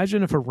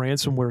imagine if a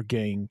ransomware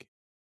gang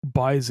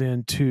buys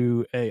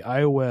into a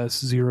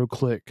iOS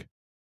 0-click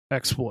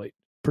exploit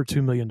for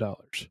 $2 million.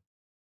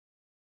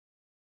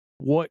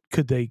 What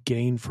could they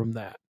gain from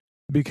that?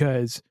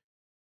 Because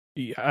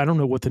I don't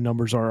know what the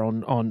numbers are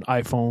on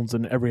iPhones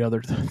and every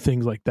other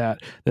things like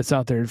that that's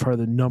out there for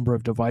the number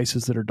of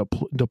devices that are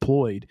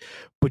deployed.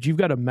 But you've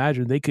got to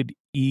imagine they could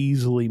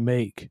easily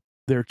make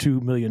their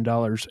 $2 million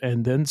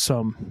and then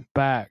some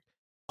back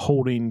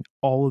holding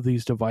all of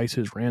these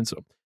devices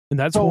ransom. And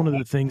that's one of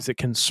the things that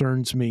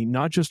concerns me,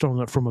 not just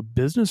from a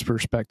business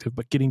perspective,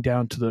 but getting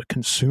down to the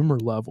consumer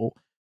level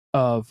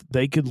of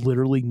they could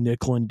literally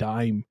nickel and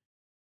dime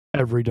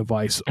every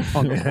device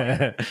on the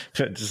planet.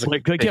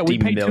 We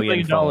paid $2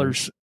 million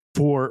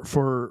for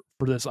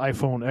this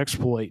iPhone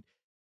exploit,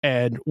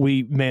 and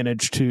we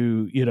managed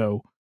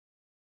to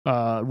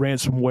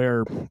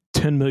ransomware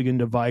 10 million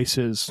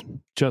devices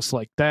just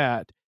like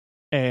that.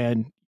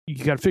 And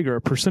you got to figure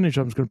a percentage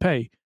of them is going to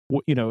pay.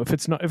 If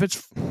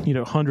it's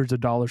hundreds of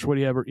dollars,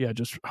 whatever,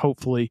 just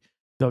hopefully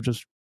they'll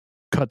just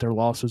cut their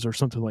losses or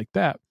something like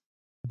that.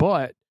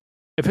 But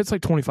if it's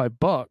like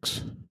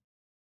 $25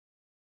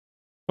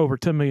 over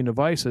 10 million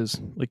devices,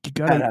 like you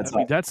got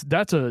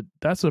to,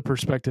 that's a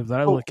perspective that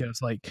I look at.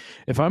 It's like,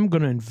 if I'm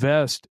going to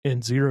invest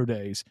in 0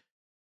 days,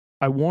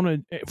 I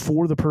want to,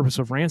 for the purpose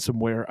of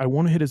ransomware, I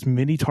want to hit as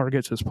many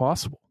targets as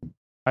possible.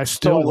 I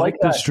still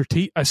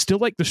I still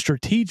like the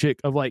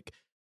strategic of like,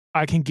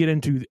 I can get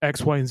into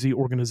X, Y, and Z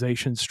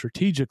organizations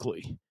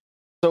strategically.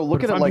 So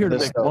look at it like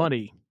this.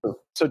 Money.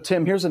 So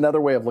Tim, here's another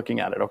way of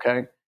looking at it.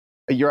 Okay,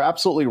 you're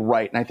absolutely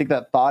right, and I think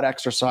that thought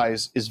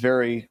exercise is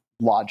very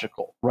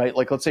logical, right?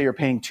 Like, let's say you're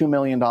paying $2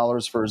 million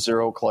for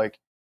 0-click.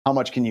 How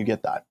much can you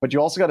get that? But you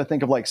also got to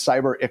think of like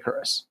Cyber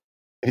Icarus.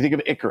 If you think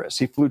of Icarus,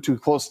 he flew too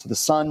close to the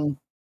sun,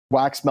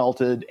 wax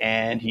melted,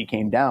 and he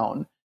came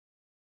down.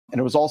 And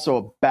it was also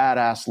a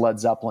badass Led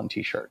Zeppelin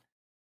t-shirt.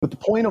 But the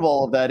point of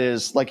all of that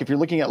is, like, if you're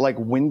looking at like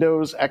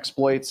Windows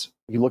exploits,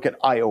 you look at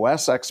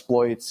iOS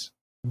exploits,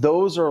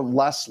 those are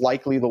less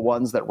likely the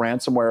ones that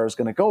ransomware is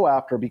going to go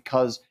after,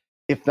 because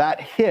if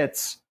that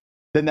hits,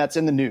 then that's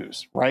in the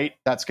news, right?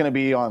 That's going to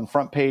be on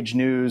front page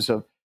news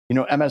of,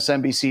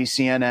 MSNBC,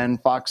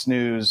 CNN, Fox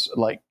News,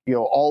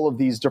 all of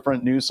these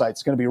different news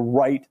sites. Going to be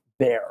right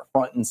there,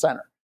 front and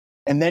center.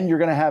 And then you're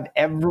going to have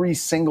every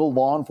single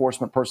law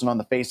enforcement person on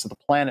the face of the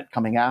planet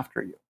coming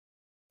after you.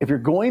 If you're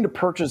going to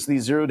purchase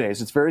these 0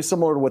 days, it's very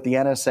similar to what the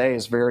NSA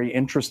is very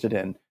interested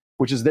in,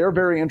 which is they're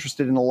very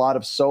interested in a lot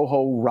of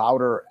Soho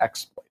router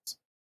exploits.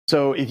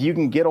 So if you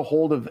can get a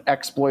hold of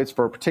exploits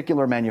for a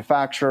particular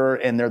manufacturer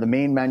and they're the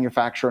main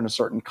manufacturer in a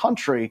certain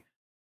country,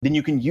 then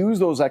you can use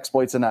those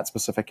exploits in that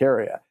specific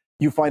area.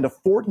 You find a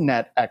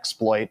Fortinet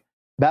exploit,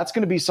 that's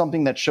going to be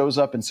something that shows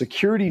up in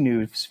security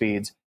news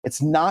feeds.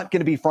 It's not going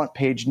to be front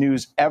page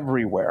news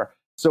everywhere.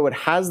 So it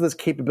has this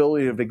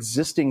capability of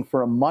existing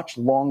for a much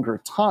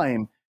longer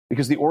time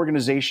because the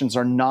organizations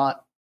are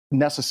not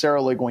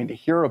necessarily going to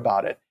hear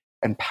about it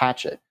and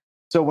patch it.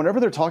 So whenever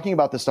they're talking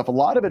about this stuff, a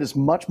lot of it is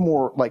much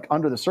more like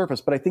under the surface.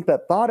 But I think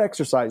that thought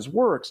exercise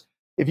works.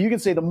 If you can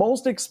say the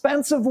most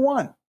expensive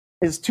one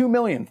is $2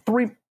 million,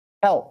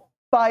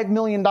 $5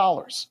 million.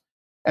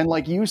 And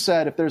like you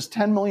said, if there's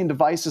 10 million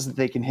devices that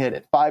they can hit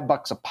at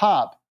 $5 a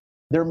pop,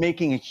 they're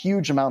making a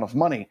huge amount of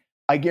money.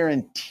 I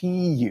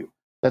guarantee you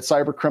that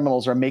cyber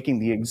criminals are making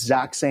the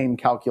exact same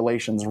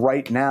calculations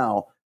right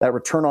now, that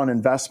return on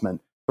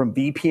investment from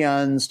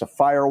VPNs to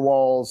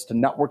firewalls to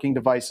networking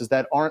devices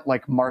that aren't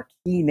like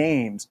marquee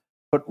names,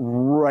 but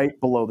right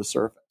below the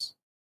surface.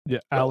 Yeah,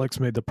 Alex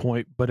made the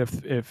point, but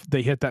if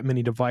they hit that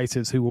many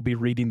devices, who will be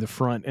reading the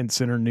front and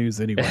center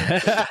news anyway?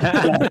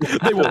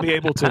 They won't be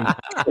able to.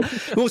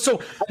 Well,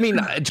 so I mean,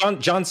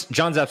 John's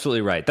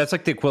absolutely right. That's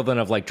like the equivalent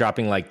of like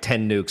dropping like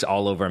 10 nukes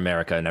all over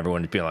America, and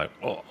everyone would be like,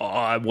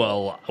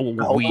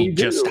 we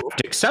just have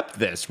to accept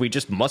this. We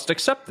just must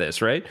accept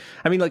this, right?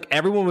 I mean, like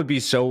everyone would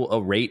be so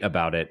irate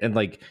about it, and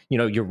like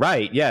you're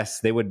right. Yes,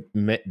 they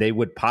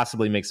would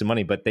possibly make some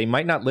money, but they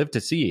might not live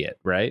to see it,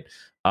 right?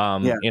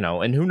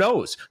 And who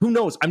knows?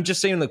 I'm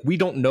just saying, like, we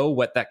don't know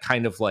what that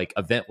kind of like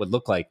event would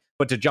look like.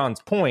 But to John's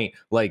point,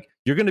 like,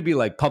 you're going to be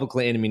like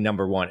publicly enemy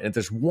number one. And if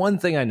there's one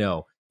thing I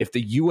know, if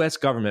the U.S.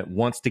 government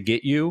wants to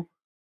get you,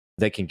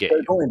 they can get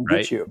you. Going to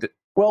right? get you.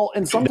 Well,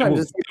 and sometimes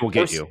it will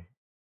get you.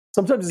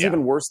 Sometimes it's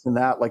even worse than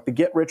that. Like the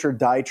Get Rich or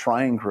Die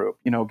Trying group,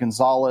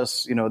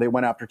 Gonzalez, they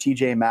went after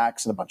TJ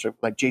Maxx and a bunch of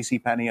like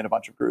JCPenney and a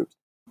bunch of groups.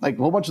 Like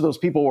a whole bunch of those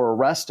people were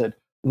arrested.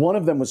 One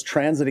of them was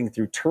transiting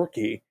through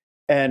Turkey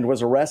and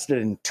was arrested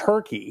in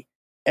Turkey.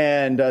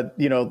 And,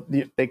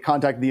 they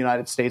contacted the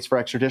United States for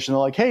extradition. They're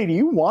like, hey, do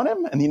you want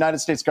him? And the United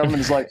States government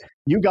is like,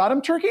 you got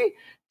him, Turkey?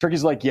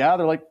 Turkey's like, yeah.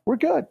 They're like, we're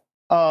good.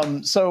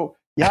 So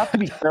you have to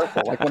be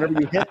careful. Like whenever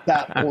you hit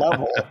that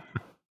level,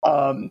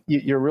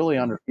 you're really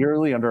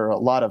under a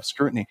lot of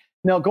scrutiny.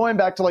 Now, going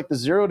back to like the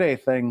 0 day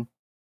thing,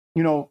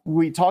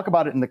 we talk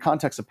about it in the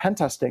context of pen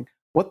testing.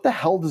 What the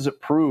hell does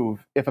it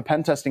prove if a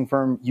pen testing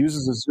firm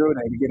uses a 0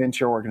 day to get into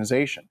your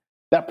organization?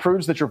 That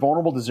proves that you're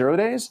vulnerable to 0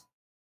 days?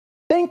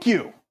 Thank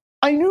you.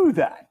 I knew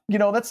that.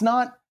 That's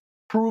not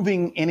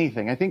proving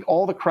anything. I think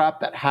all the crap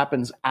that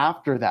happens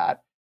after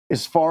that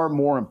is far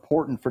more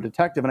important for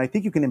detective. And I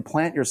think you can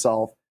implant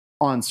yourself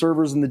on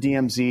servers in the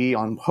DMZ,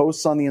 on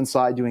hosts on the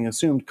inside doing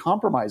assumed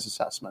compromise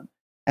assessment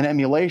and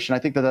emulation. I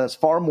think that that's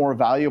far more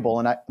valuable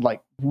and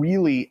like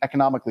really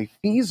economically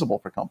feasible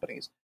for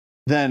companies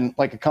than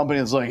like a company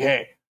that's like,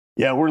 hey,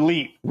 yeah, we're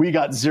Leap. We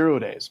got 0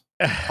 days.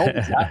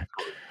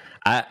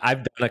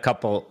 I've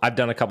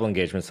done a couple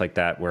engagements like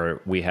that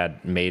where we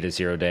had made a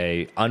 0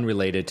 day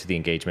unrelated to the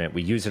engagement.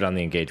 We use it on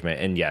the engagement,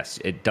 and yes,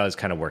 it does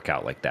kind of work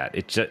out like that.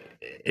 It's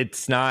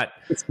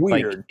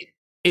weird. Like,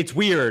 it's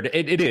weird.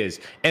 It is.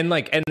 And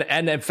like,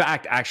 and in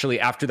fact, actually,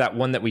 after that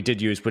one that we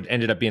did use, but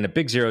ended up being a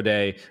big 0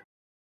 day,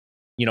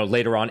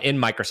 later on in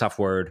Microsoft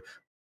Word,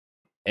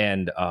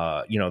 and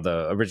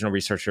the original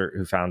researcher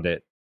who found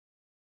it,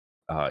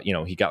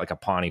 he got like a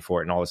Pawnee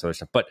for it and all this other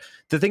stuff. But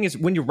the thing is,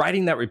 when you're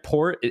writing that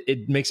report,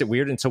 it makes it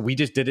weird. And so we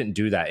just didn't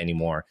do that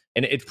anymore.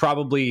 And it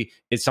probably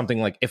is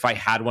something like, if I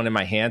had one in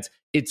my hands,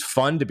 it's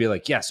fun to be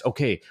like, yes,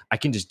 okay, I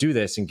can just do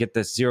this and get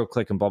this 0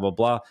 click and blah, blah,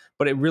 blah.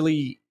 But it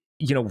really,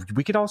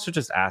 we could also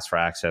just ask for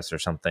access or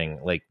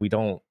something. Like, we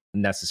don't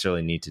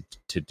necessarily need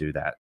to do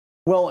that.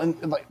 Well,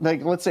 and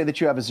like let's say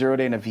that you have a 0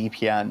 day in a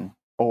VPN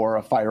or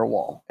a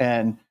firewall,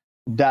 and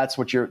that's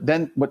what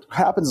what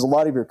happens is a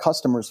lot of your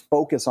customers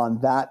focus on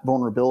that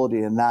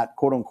vulnerability and that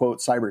quote unquote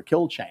cyber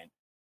kill chain.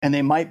 And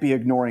they might be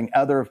ignoring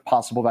other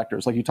possible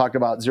vectors. Like you talked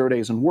about 0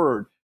 days in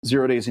Word,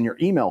 0 days in your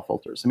email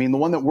filters. I mean, the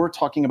one that we're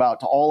talking about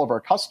to all of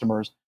our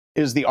customers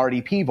is the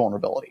RDP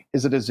vulnerability.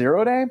 Is it a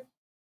 0 day?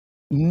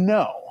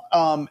 No.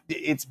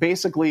 It's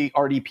basically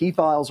RDP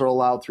files are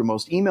allowed through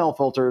most email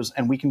filters,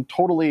 and we can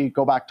totally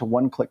go back to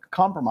one-click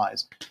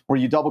compromise, where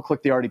you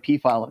double-click the RDP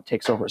file and it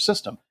takes over a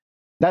system.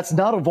 That's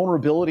not a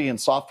vulnerability in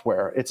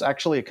software. It's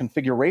actually a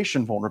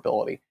configuration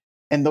vulnerability,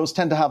 and those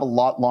tend to have a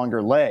lot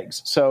longer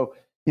legs. So,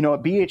 at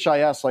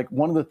BHIS, like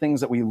one of the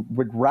things that we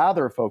would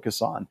rather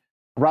focus on,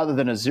 rather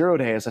than a 0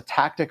 day, is a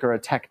tactic or a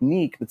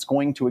technique that's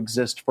going to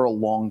exist for a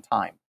long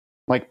time,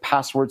 like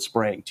password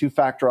spraying,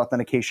 two-factor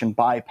authentication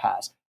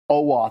bypass,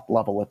 OAuth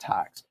level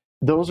attacks.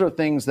 those are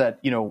things that,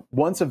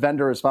 once a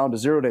vendor has found a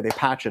 0-day, they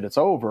patch it, it's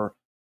over,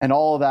 and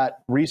all of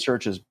that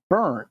research is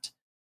burnt.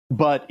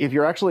 But if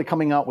you're actually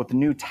coming out with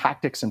new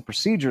tactics and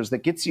procedures that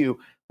gets you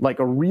like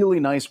a really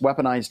nice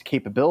weaponized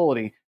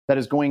capability that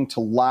is going to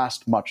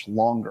last much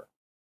longer.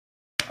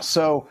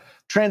 So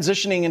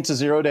transitioning into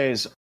 0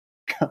 days,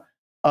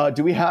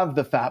 do we have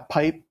the Fat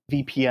Pipe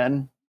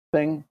VPN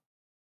thing?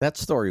 That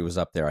story was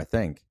up there, I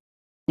think.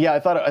 Yeah, I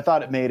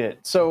thought it made it.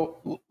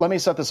 So let me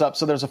set this up.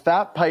 So there's a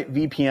Fat Pipe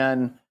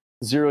VPN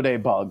 0-day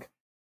bug.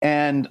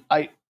 And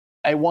I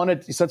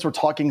wanted, since we're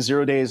talking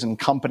 0 days and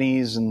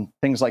companies and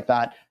things like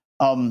that,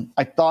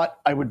 I thought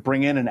I would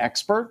bring in an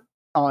expert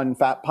on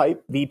Fat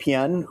Pipe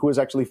VPN who has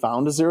actually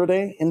found a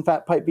 0-day in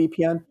Fat Pipe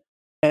VPN.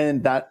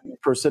 And that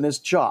person is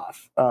Joff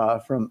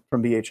from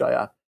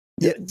BHIF.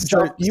 Yeah,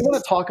 Joff, do you want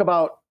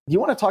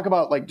to talk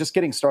about like just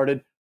getting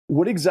started?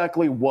 What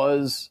exactly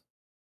was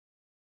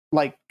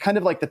like kind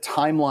of like the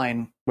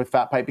timeline with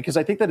Fat Pipe? Because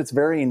I think that it's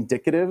very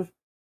indicative.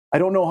 I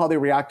don't know how they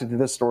reacted to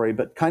this story,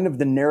 but kind of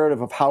the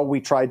narrative of how we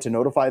tried to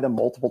notify them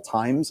multiple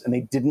times and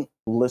they didn't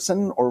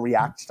listen or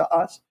react to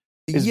us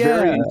is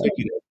very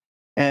indicative.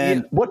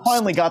 And what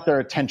finally got their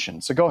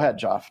attention? So go ahead,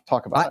 Joff,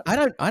 talk about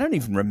it. I don't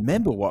even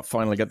remember what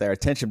finally got their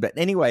attention, but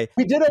anyway,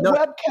 we did a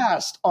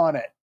webcast on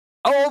it.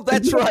 Oh,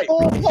 that's right.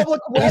 Full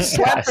public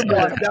webcast.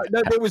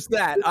 No, there was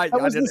that.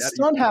 That was the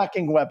stunt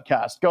hacking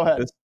webcast. Go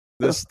ahead.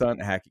 The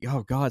stunt hacking.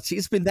 Oh God, see,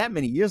 it's been that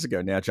many years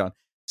ago now, John.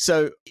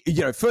 So,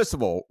 first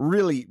of all,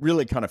 really,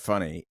 really kind of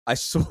funny. I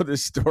saw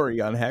this story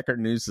on Hacker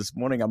News this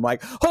morning. I'm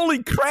like,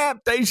 holy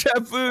crap, deja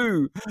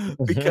vu.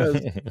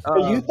 Because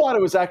you thought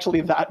it was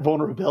actually that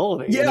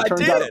vulnerability. Yeah, I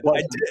did.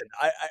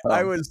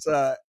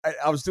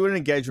 I was doing an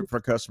engagement for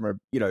a customer.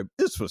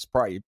 This was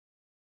probably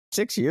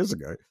 6 years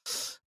ago.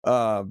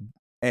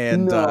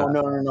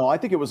 No. I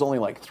think it was only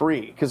like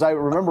 3 because I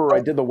remember I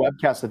did the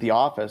webcast at the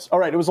office. All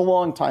right, it was a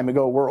long time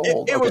ago. We're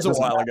old. It was a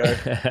while ago.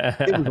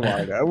 It was a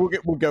while ago.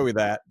 We'll go with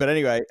that. But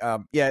anyway,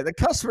 the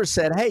customer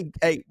said,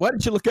 "Hey, why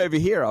don't you look over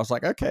here?" I was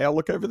like, "Okay, I'll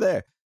look over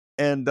there."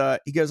 And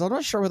he goes, "I'm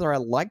not sure whether I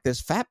like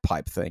this Fat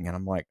Pipe thing." And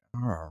I'm like,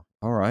 "Oh,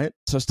 all right."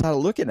 So I started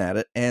looking at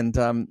it, and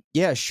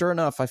sure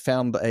enough, I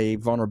found a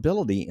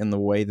vulnerability in the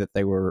way that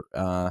they were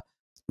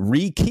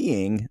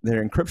rekeying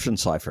their encryption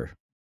cipher.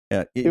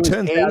 It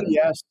turns out.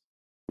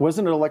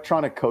 Wasn't it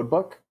electronic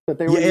codebook that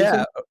they were using?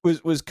 Yeah,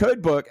 it was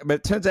codebook, but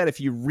it turns out if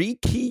you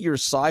rekey your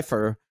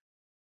cipher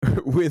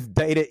with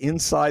data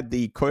inside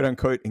the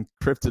quote-unquote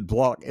encrypted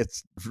block,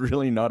 it's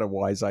really not a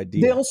wise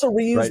idea. They also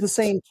reuse the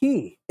same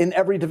key in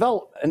every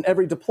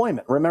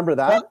deployment. Remember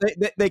that?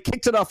 Well, they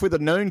kicked it off with a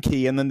known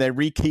key, and then they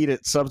rekeyed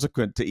it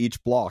subsequent to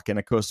each block. And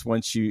of course,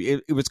 once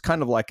it was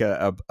kind of like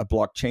a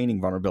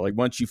blockchaining vulnerability.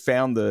 Once you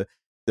found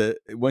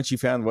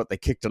what they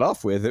kicked it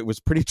off with, it was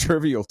pretty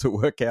trivial to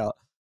work out.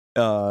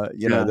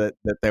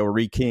 That they were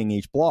rekeying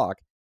each block,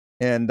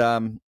 and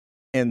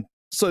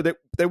so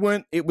they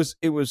weren't. It was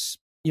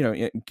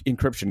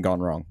encryption gone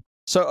wrong.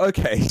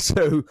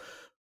 So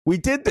we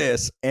did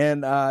this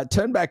and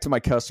turned back to my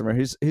customer,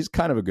 who's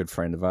kind of a good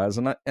friend of ours,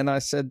 and I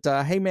said,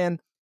 "Hey man,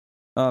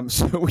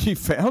 so we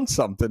found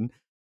something.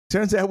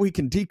 Turns out we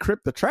can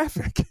decrypt the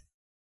traffic."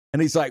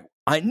 And he's like,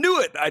 "I knew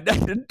it. I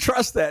didn't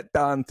trust that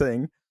darn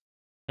thing."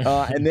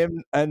 And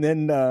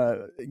then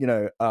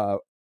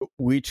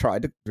we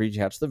tried to reach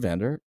out to the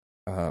vendor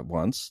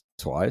once,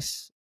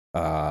 twice,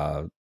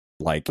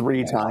 like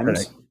 3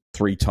 times.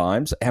 3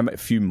 times. A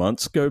few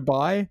months go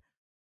by,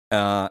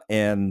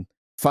 and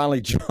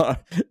finally,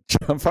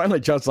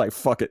 John's like,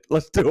 "Fuck it,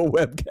 let's do a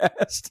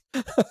webcast."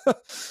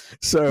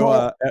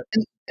 So,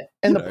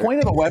 the point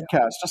of the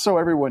webcast, just so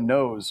everyone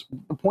knows,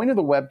 the point of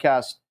the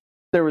webcast,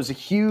 there was a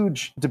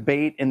huge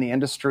debate in the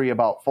industry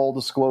about full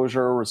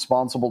disclosure,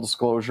 responsible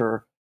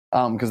disclosure,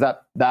 because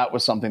that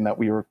was something that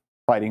we were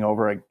fighting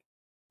over.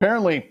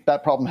 Apparently,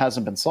 that problem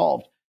hasn't been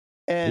solved.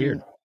 And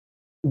Weird.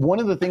 One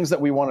of the things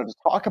that we wanted to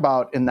talk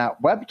about in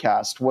that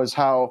webcast was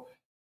how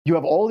you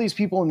have all these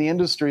people in the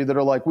industry that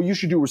are like, well, you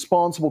should do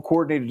responsible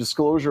coordinated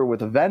disclosure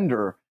with a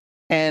vendor.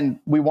 And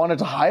we wanted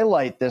to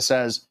highlight this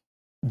as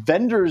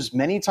vendors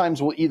many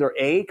times will either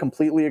A,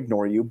 completely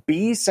ignore you,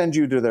 B, send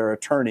you to their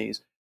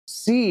attorneys,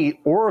 C,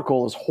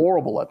 Oracle is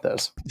horrible at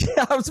this.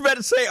 Yeah, I was about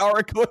to say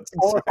Oracle.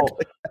 Oracle.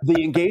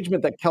 The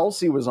engagement that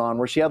Kelsey was on,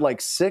 where she had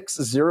like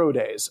 6 0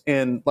 days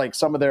in like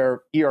some of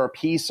their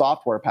ERP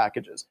software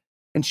packages.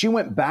 And she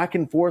went back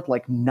and forth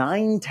like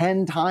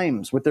 9-10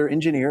 times with their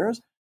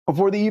engineers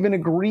before they even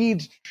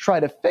agreed to try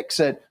to fix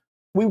it.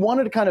 We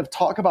wanted to kind of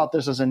talk about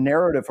this as a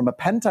narrative from a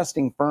pen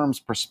testing firm's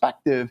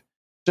perspective,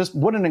 just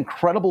what an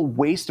incredible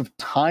waste of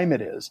time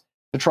it is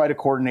to try to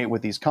coordinate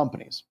with these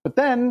companies. But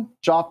then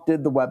Joff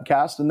did the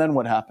webcast, and then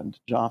what happened,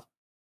 Joff?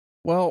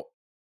 Well,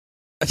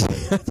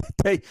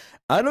 I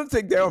don't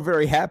think they were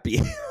very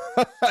happy.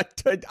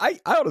 I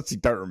honestly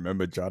don't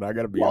remember, John. I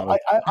got to be honest.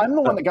 I'm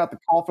the one that got the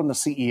call from the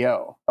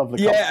CEO of the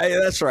company. Yeah,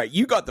 that's right.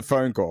 You got the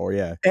phone call,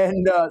 yeah.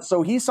 And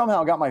so he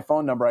somehow got my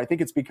phone number. I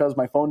think it's because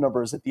my phone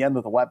number is at the end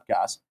of the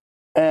webcast.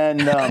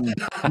 And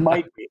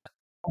might be,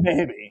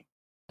 maybe.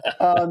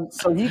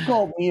 So he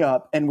called me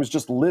up and was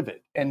just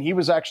livid. And he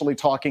was actually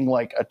talking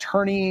like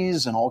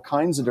attorneys and all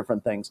kinds of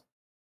different things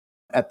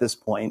at this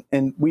point.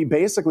 And we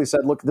basically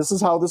said, look, this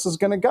is how this is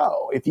going to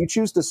go. If you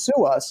choose to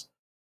sue us,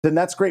 then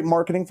that's great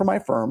marketing for my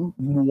firm.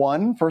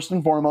 One, first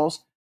and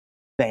foremost,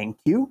 thank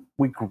you.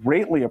 We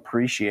greatly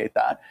appreciate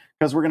that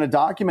because we're going to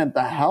document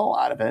the hell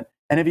out of it.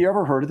 And have you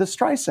ever heard of the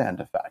Streisand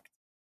effect?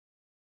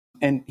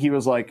 And he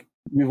was like,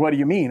 what do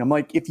you mean? I'm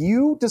like, if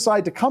you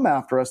decide to come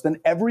after us, then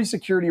every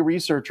security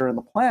researcher on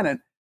the planet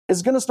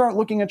is going to start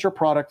looking at your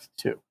product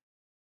too.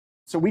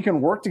 So we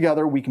can work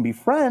together, we can be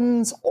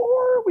friends,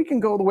 or we can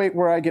go the way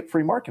where I get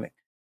free marketing.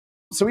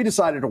 So he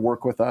decided to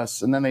work with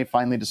us, and then they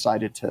finally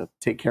decided to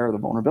take care of the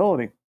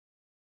vulnerability.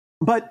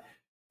 But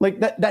like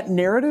that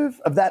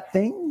narrative of that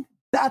thing,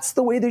 that's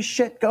the way this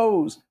shit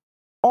goes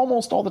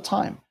almost all the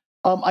time.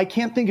 I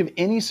can't think of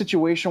any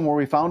situation where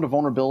we found a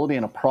vulnerability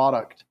in a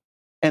product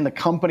and the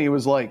company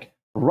was like,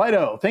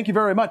 righto, thank you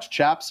very much,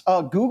 chaps.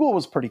 Google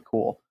was pretty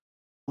cool.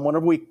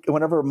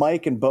 Whenever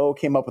Mike and Bo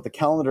came up with the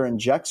calendar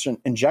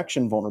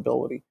injection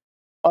vulnerability,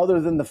 other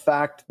than the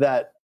fact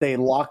that they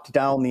locked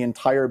down the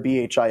entire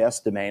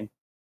BHIS domain,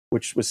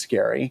 which was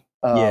scary.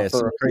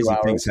 Some crazy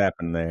things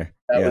happened there.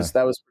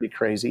 That was pretty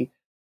crazy.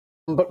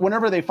 But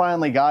whenever they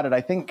finally got it,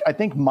 I think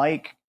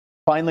Mike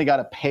finally got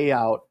a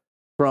payout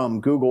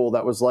from Google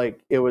that was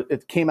like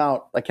it came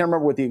out. I can't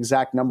remember what the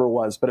exact number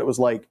was, but it was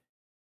like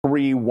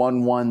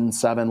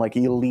 3117, like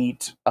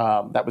elite.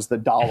 That was the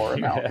dollar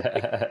amount,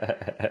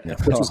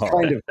 which was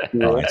kind of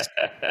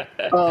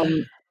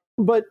cool.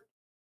 But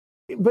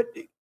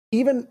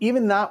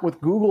even that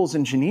with Google's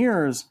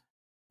engineers,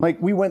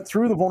 like we went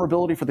through the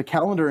vulnerability for the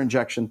calendar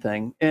injection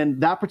thing,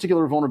 and that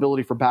particular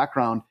vulnerability for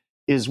background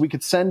is we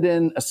could send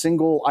in a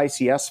single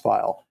ICS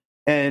file,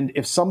 and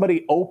if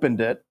somebody opened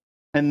it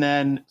and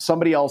then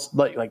somebody else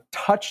like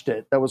touched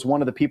it, that was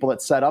one of the people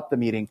that set up the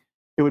meeting,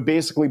 it would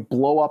basically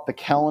blow up the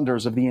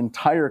calendars of the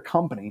entire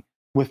company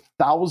with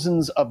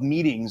thousands of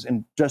meetings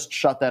and just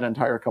shut that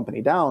entire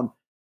company down.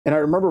 And I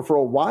remember for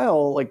a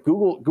while, like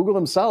Google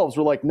themselves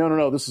were like,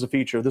 no, this is a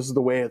feature. This is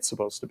the way it's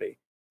supposed to be.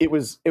 It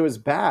was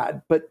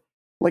bad. But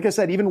like I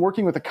said, even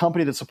working with a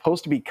company that's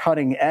supposed to be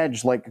cutting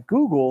edge like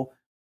Google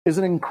is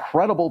an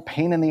incredible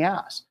pain in the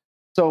ass.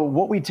 So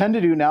what we tend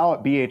to do now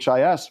at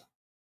BHIS,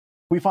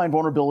 we find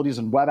vulnerabilities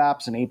in web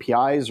apps and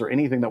APIs or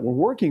anything that we're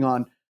working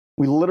on.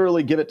 We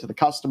literally give it to the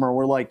customer.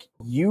 We're like,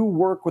 you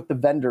work with the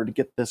vendor to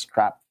get this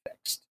crap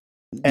fixed.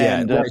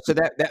 And so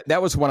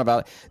that was one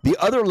of the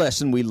other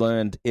lesson we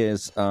learned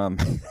is,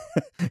 and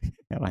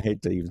I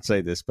hate to even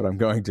say this, but I'm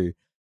going to.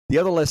 The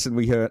other lesson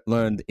we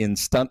learned in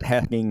stunt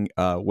hacking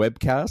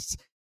webcasts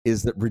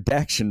is that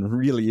redaction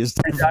really is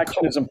difficult.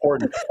 Redaction is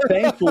important.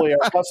 Thankfully,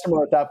 our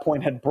customer at that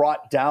point had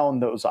brought down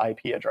those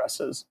IP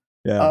addresses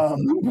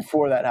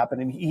before that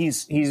happened, and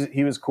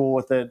he was cool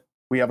with it.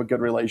 We have a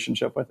good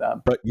relationship with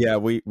them. But yeah,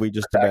 we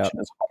just redaction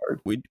is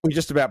hard. We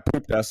just about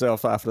pooped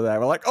ourselves after that.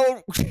 We're like,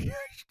 oh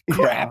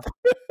crap.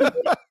 Yeah.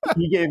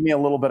 He gave me a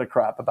little bit of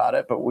crap about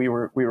it, but we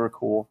were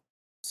cool.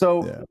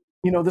 So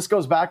this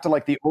goes back to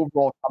like the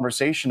overall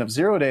conversation of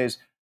 0 days.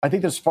 I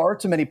think there's far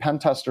too many pen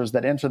testers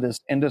that enter this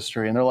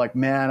industry and they're like,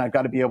 man, I've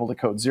got to be able to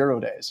code 0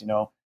 days.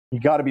 You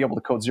got to be able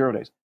to code 0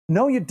 days.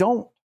 No, you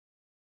don't.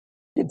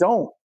 You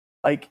don't.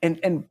 Like,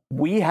 and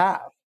we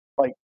have,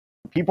 like,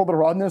 people that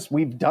are on this,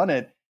 we've done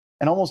it.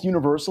 And almost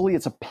universally,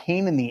 it's a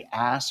pain in the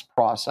ass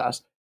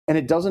process. And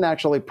it doesn't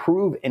actually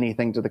prove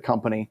anything to the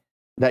company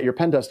that you're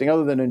pen testing,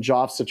 other than in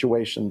Joff's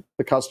situation,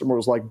 the customer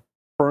was like,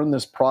 burn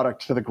this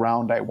product to the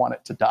ground. I want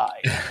it to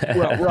die.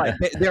 Well, right.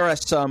 There are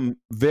some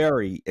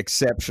very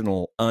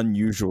exceptional,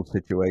 unusual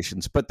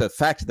situations. But the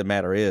fact of the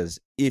matter is,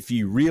 if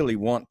you really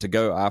want to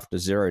go after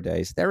 0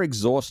 days, they're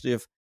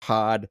exhaustive,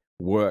 hard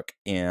work,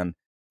 and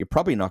you're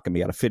probably not going to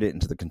be able to fit it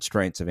into the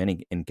constraints of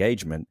any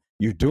engagement.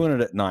 You're doing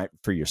it at night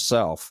for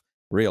yourself,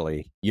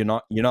 really. You're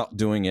not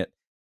doing it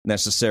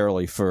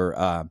necessarily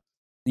for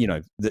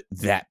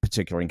that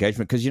particular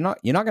engagement because you're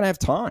not going to have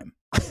time.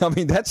 I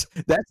mean, that's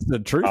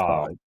the truth.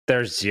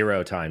 There's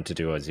zero time to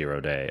do a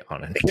 0 day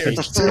on an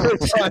There's zero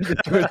time to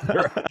do a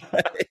 0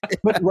 day.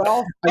 But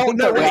Ralph,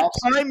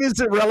 time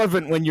is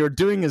irrelevant when you're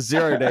doing a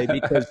 0 day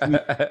because you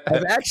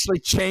have actually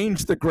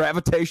changed the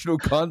gravitational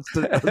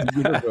constant of the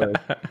universe.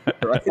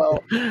 Right?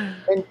 Well,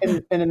 and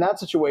in that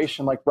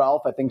situation, like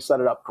Ralph, I think set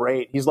it up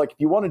great. He's like, if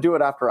you want to do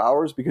it after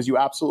hours because you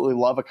absolutely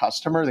love a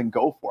customer, then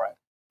go for it.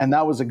 And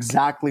that was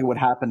exactly what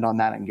happened on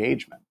that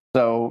engagement.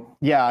 So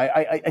yeah,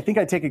 I think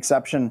I take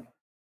exception.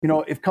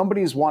 If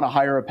companies want to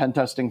hire a pen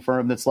testing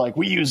firm that's like,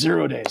 we use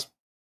 0 days,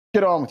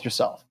 get on with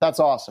yourself. That's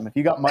awesome. If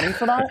you got money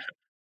for that,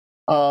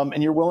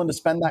 and you're willing to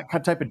spend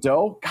that type of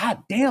dough,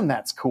 god damn,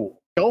 that's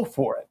cool. Go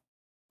for it.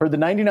 For the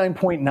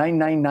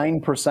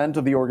 99.999%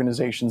 of the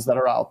organizations that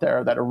are out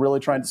there that are really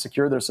trying to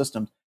secure their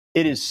systems,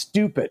 it is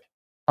stupid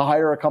to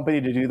hire a company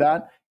to do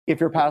that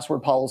if your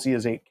password policy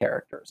is 8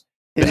 characters.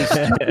 It is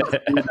stupid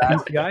to do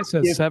that. PCI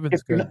says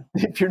 7's good.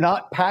 If you're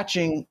not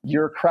patching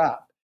your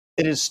crap.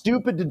 It is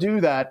stupid to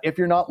do that if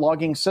you're not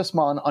logging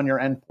sysmon on your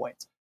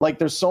endpoints. Like,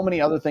 there's so many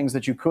other things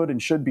that you could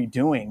and should be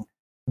doing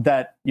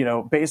that,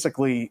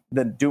 basically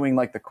than doing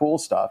like the cool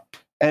stuff.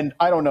 And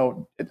I don't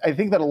know, I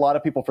think that a lot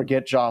of people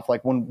forget, Joff,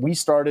 like when we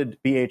started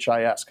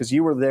BHIS, because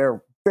you were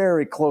there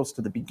very close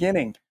to the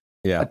beginning,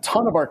 a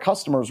ton of our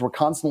customers were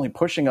constantly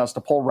pushing us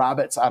to pull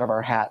rabbits out of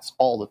our hats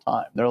all the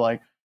time. They're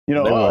like, I'm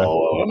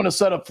going to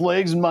set up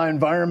flags in my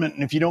environment,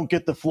 and if you don't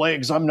get the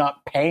flags, I'm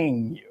not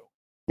paying you.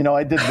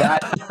 I did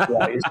that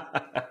twice.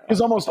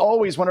 Because almost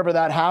always whenever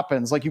that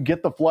happens, like you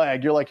get the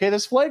flag, you're like, hey,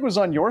 this flag was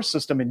on your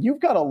system, and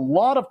you've got a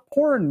lot of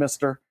porn,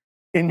 mister,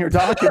 in your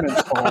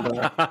documents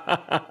folder.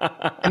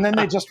 And then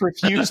they just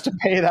refuse to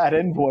pay that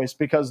invoice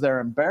because they're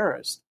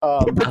embarrassed. Oh,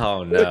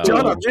 no.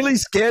 John, I'm really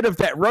scared of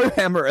that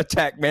Rowhammer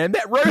attack, man.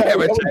 That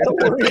Rowhammer attack.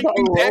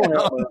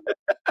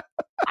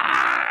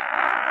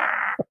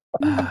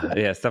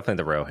 Yeah, it's definitely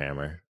the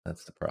Rowhammer.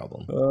 That's the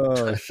problem.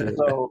 Oh, shit.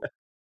 So,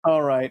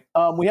 all right.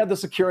 We had the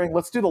securing.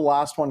 Let's do the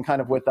last one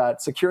kind of with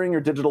that. Securing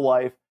your digital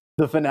life,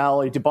 the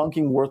finale,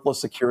 debunking worthless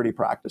security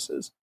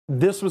practices.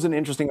 This was an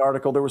interesting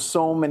article. There were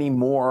so many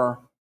more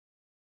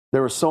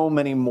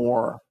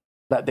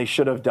that they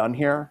should have done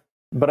here.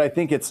 But I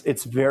think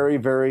it's very,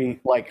 very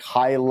like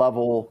high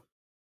level.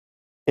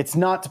 It's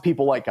not to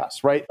people like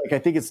us, right? Like I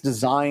think it's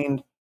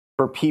designed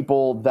for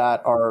people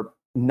that are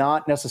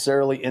not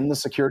necessarily in the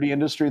security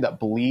industry that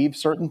believe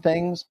certain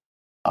things.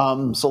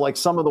 So like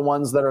some of the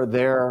ones that are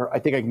there, I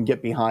think I can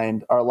get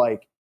behind are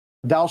like,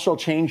 thou shalt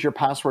change your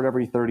password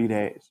every 30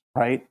 days,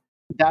 right?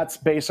 That's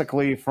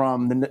basically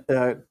from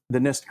the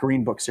NIST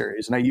Green Book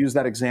series. And I use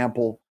that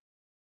example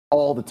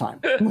all the time.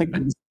 Like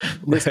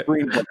NIST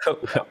Green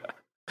Book.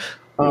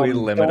 We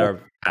limit our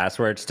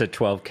passwords to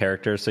 12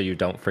 characters so you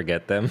don't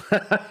forget them.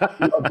 Love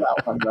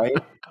that one, right?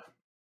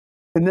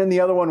 And then the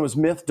other one was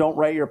myth, don't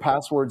write your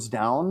passwords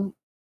down.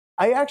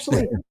 I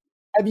actually,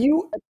 have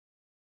you,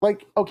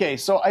 like, okay,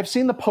 so I've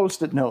seen the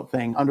Post-it note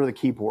thing under the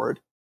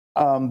keyboard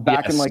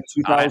back in like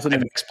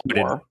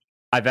 2004.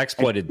 I've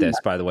exploited this,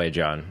 by the way,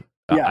 John.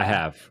 Yeah. I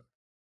have.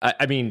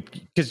 I mean,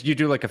 because you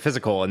do like a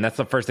physical, and that's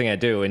the first thing I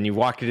do. And you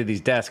walk into these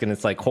desks, and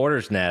it's like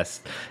hoarder's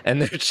nest,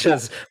 and there's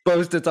just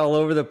Post-its all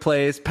over the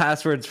place,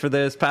 passwords for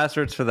this,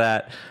 passwords for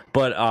that.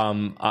 But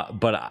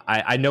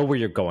I know where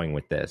you're going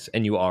with this,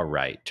 and you are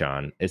right,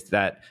 John. It's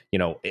that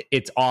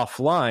it's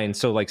offline,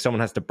 so like someone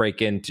has to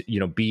break into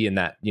be in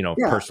that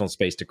personal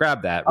space to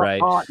grab that,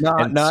 right?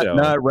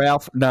 No,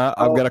 Ralph. No,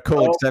 I've got a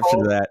cool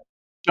exception to that.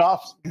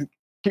 Joff,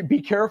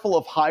 be careful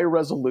of high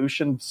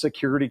resolution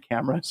security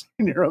cameras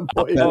in your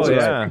employees. Oh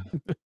yeah,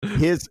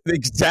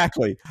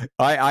 exactly.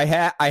 I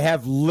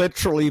have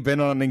literally been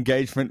on an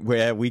engagement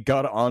where we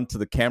got onto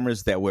the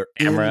cameras that were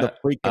in the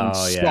freaking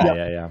slot.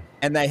 Yeah.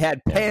 And they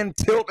had pan,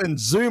 tilt, and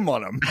zoom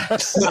on them.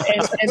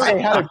 and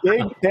they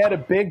had a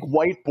big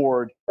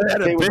whiteboard.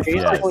 They would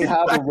basically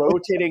have a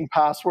rotating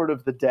password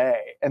of the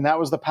day, and that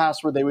was the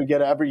password they would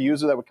get every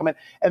user that would come in.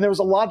 And there was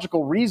a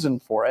logical reason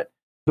for it.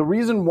 The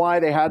reason why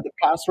they had the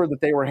password that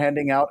they were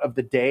handing out of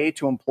the day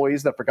to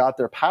employees that forgot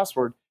their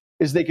password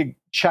is they could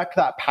check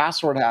that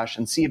password hash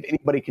and see if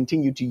anybody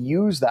continued to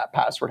use that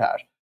password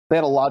hash. They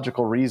had a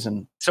logical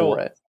reason for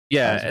it.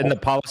 Yeah, and the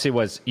policy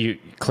was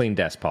clean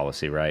desk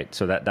policy, right?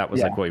 So that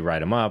was like what you write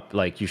them up.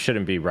 Like you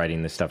shouldn't be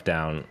writing this stuff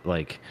down.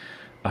 Like,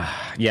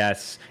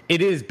 yes,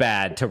 it is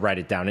bad to write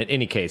it down in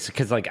any case,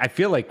 because like I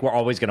feel like we're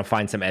always going to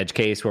find some edge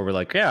case where we're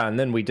like, yeah, and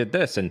then we did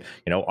this, and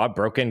I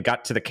broke in,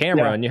 got to the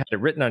camera, and you had it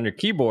written on your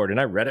keyboard, and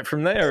I read it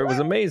from there. It was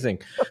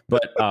amazing.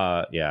 But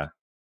I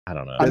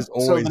don't know.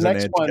 So the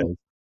next one,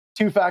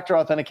 two-factor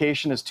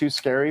authentication is too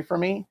scary for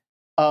me.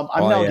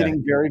 I'm now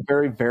getting very,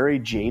 very, very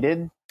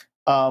jaded.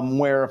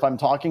 Where if I'm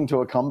talking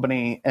to a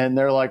company and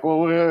they're like,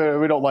 well,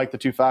 we don't like the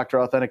two-factor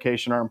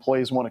authentication, our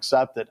employees won't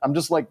accept it. I'm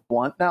just like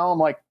blunt now. I'm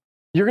like,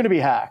 you're going to be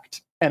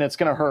hacked, and it's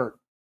going to hurt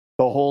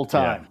the whole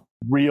time,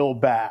 real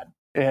bad.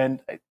 And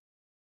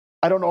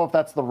I don't know if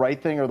that's the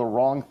right thing or the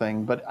wrong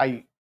thing, but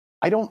I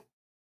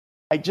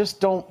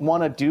just don't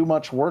want to do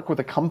much work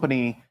with a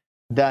company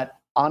that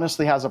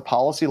honestly has a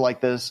policy like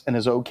this and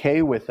is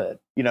okay with it.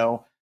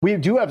 We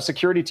do have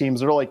security teams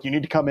that are like, you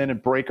need to come in and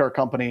break our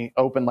company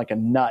open like a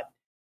nut,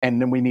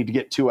 and then we need to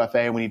get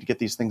 2FA, and we need to get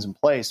these things in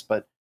place.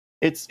 But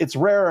it's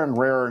rarer and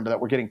rarer that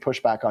we're getting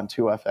pushback on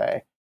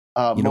 2FA.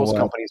 Most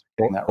companies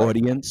are doing that right.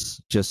 Audience,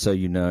 just so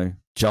you know,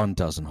 John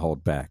doesn't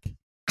hold back.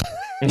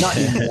 Not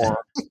anymore.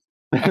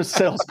 There's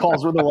sales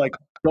calls where they're like,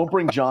 don't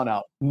bring John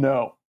out.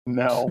 No.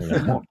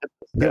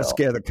 He'll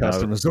scare the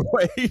customers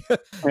away.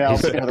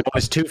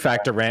 His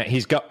two-factor rant.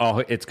 He's got. Oh,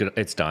 it's good.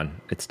 It's done.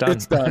 It's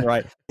done,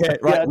 right? Yeah,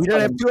 right. Yeah, we don't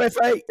have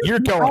 2FA. You're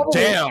going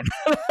down.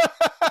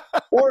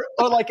 or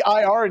like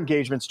IR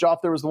engagements.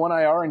 Joff, there was the one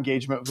IR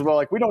engagement where we're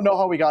like, we don't know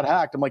how we got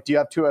hacked. I'm like, do you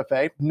have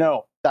 2FA?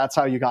 No, that's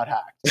how you got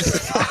hacked.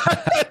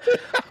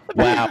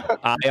 Wow.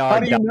 How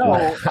do you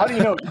know?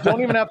 You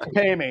don't even have to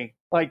pay me.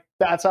 Like,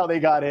 that's how they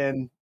got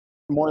in.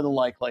 More than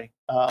likely,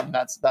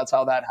 that's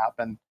how that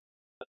happened.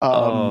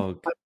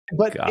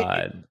 But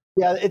God.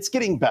 It's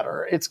getting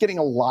better. It's getting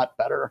a lot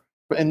better.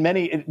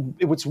 And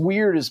what's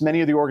weird is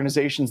many of the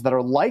organizations that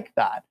are like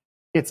that,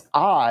 it's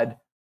odd,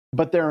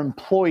 but their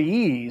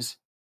employees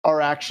are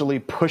actually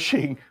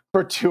pushing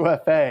for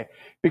 2FA.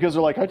 because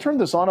they're like, I turned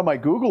this on my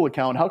Google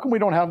account. How come we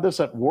don't have this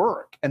at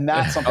work? And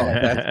that's something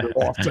that's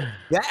awesome.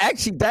 Yeah,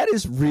 actually, that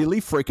is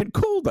really freaking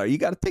cool, though. You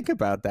got to think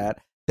about that.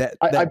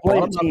 I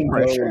blame Teen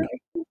pressure.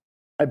 Vogue.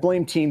 I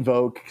blame Teen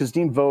Vogue because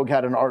Teen Vogue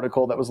had an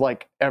article that was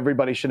like,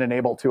 everybody should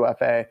enable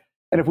 2FA.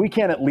 And if we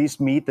can't at least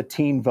meet the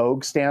Teen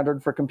Vogue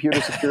standard for computer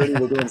security,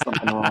 we're doing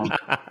something wrong.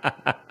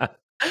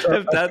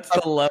 If that's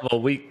the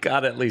level, we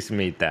got to at least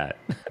meet that.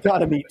 Got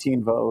to meet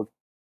Teen Vogue.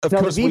 Of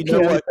course, we know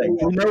what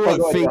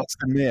feeds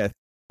the myth.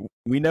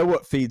 We know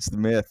what feeds the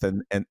myth,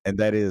 and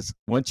that is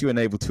once you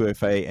enable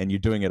 2FA and you're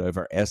doing it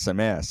over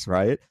SMS,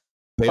 right?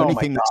 The only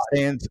thing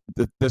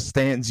that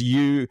stands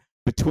you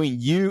between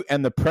you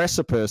and the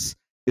precipice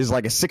is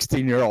like a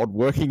 16-year-old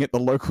working at the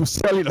local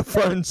cellular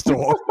phone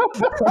store.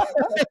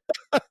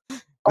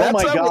 Oh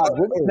my God!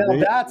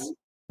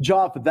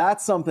 Now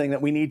that's something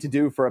that we need to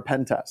do for a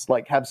pen test.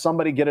 Like, have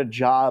somebody get a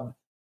job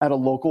at a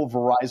local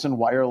Verizon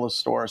wireless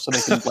store so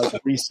they can like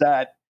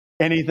reset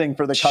anything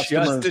for the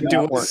customer. Just to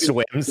do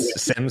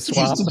SIM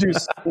swap. Just to do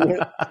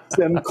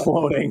SIM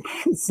cloning.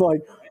 It's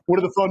like, what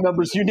are the phone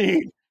numbers you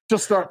need?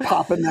 Just start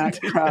popping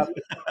that crap.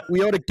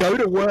 We ought to go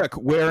to work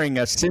wearing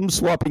a SIM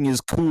swapping is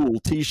cool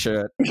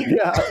T-shirt.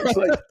 Yeah. It's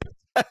like,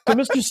 so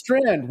Mr.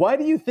 Strand, why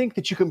do you think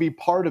that you can be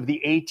part of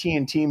the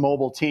AT&T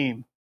mobile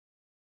team?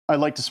 I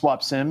like to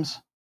swap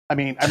SIMs. I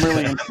mean, I'm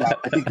really into that.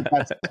 I think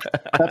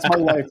that's my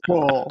life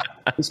goal.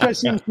 This guy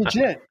seems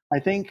legit. I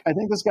think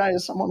this guy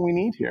is someone we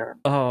need here.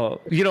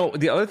 Oh,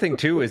 the other thing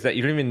too is that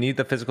you don't even need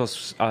the physical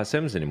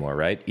SIMs anymore,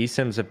 right?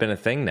 eSIMs have been a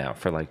thing now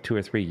for like 2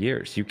 or 3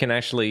 years. You can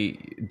actually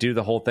do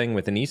the whole thing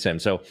with an eSIM.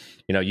 So,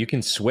 you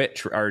can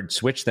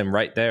switch them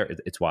right there.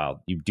 It's wild.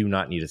 You do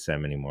not need a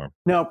SIM anymore.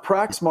 Now,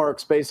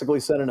 Praxmarks basically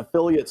said an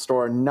affiliate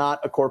store, not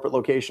a corporate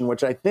location,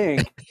 which I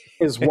think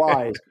is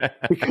wise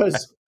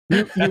because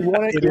you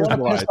want to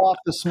piss off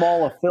the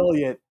small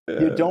affiliate.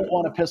 You don't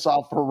want to piss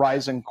off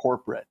Verizon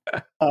corporate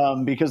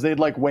because they'd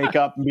like wake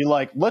up and be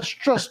like, let's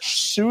just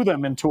sue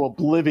them into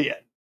oblivion.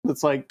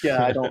 It's like,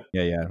 yeah, I don't.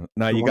 Yeah.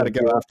 No, you got to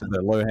go after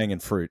the low hanging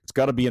fruit. It's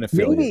got to be an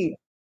affiliate.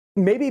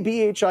 Maybe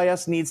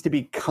BHIS needs to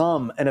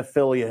become an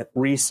affiliate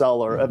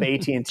reseller of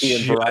AT&T and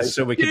Verizon.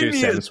 So we can do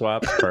SIM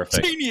swap.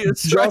 Perfect.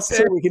 Genius. Just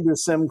so we can do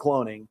SIM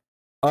cloning.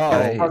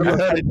 Oh, you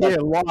heard it here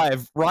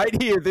live,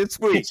 right here this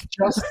week.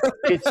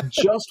 It's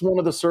just one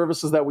of the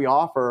services that we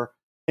offer.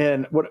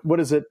 And what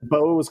is it?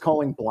 Bo was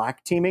calling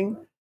black teaming.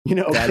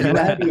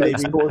 That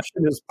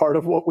extortion is part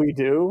of what we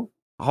do.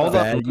 Hold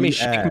on, let me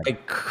shake my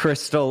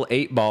crystal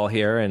 8-ball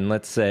here, and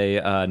let's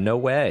say, no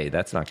way,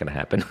 that's not going to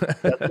happen.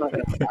 That's not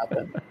going to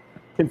happen.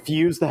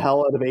 Confuse the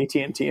hell out of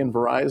AT&T and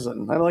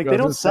Verizon. I'm like, they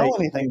don't sell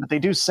anything, but they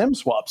do SIM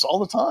swaps all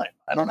the time.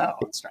 I don't know.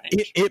 It's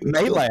strange. It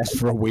may last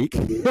for a week.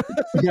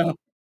 Yeah.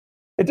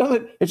 It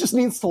doesn't. It just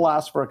needs to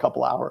last for a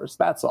couple hours.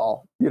 That's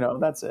all.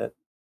 That's it.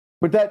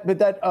 But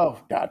that. Oh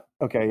God.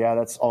 Okay. Yeah.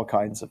 That's all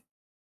kinds of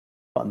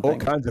fun. All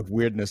kinds of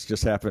weirdness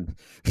just happened.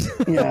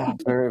 Yeah.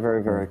 Very,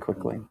 very, very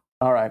quickly.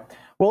 All right.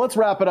 Well, let's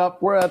wrap it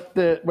up. We're at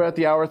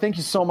the hour. Thank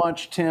you so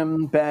much,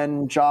 Tim,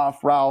 Ben, Joff,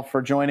 Ralph,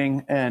 for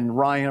joining, and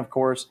Ryan, of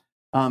course,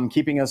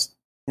 keeping us,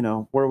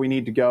 where we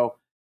need to go.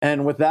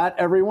 And with that,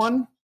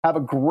 everyone, have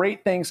a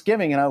great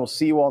Thanksgiving, and I will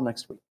see you all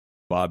next week.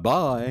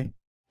 Bye-bye.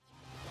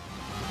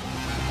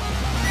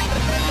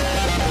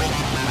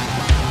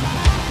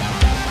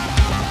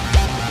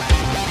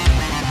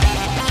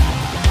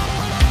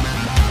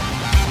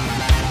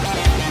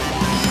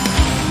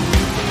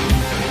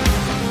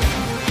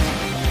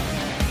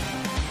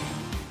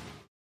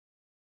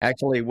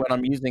 Actually, when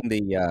I'm using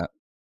the,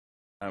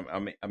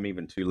 I'm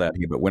even too loud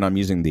here, but when I'm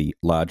using the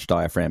large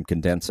diaphragm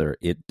condenser,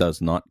 it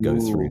does not go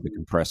through the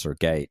compressor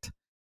gate.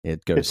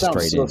 It goes straight in.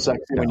 It sounds so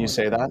sexy when you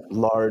say that.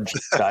 Large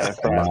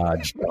diaphragm.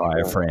 Large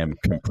diaphragm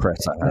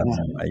compressor.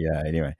 Yeah, anyway.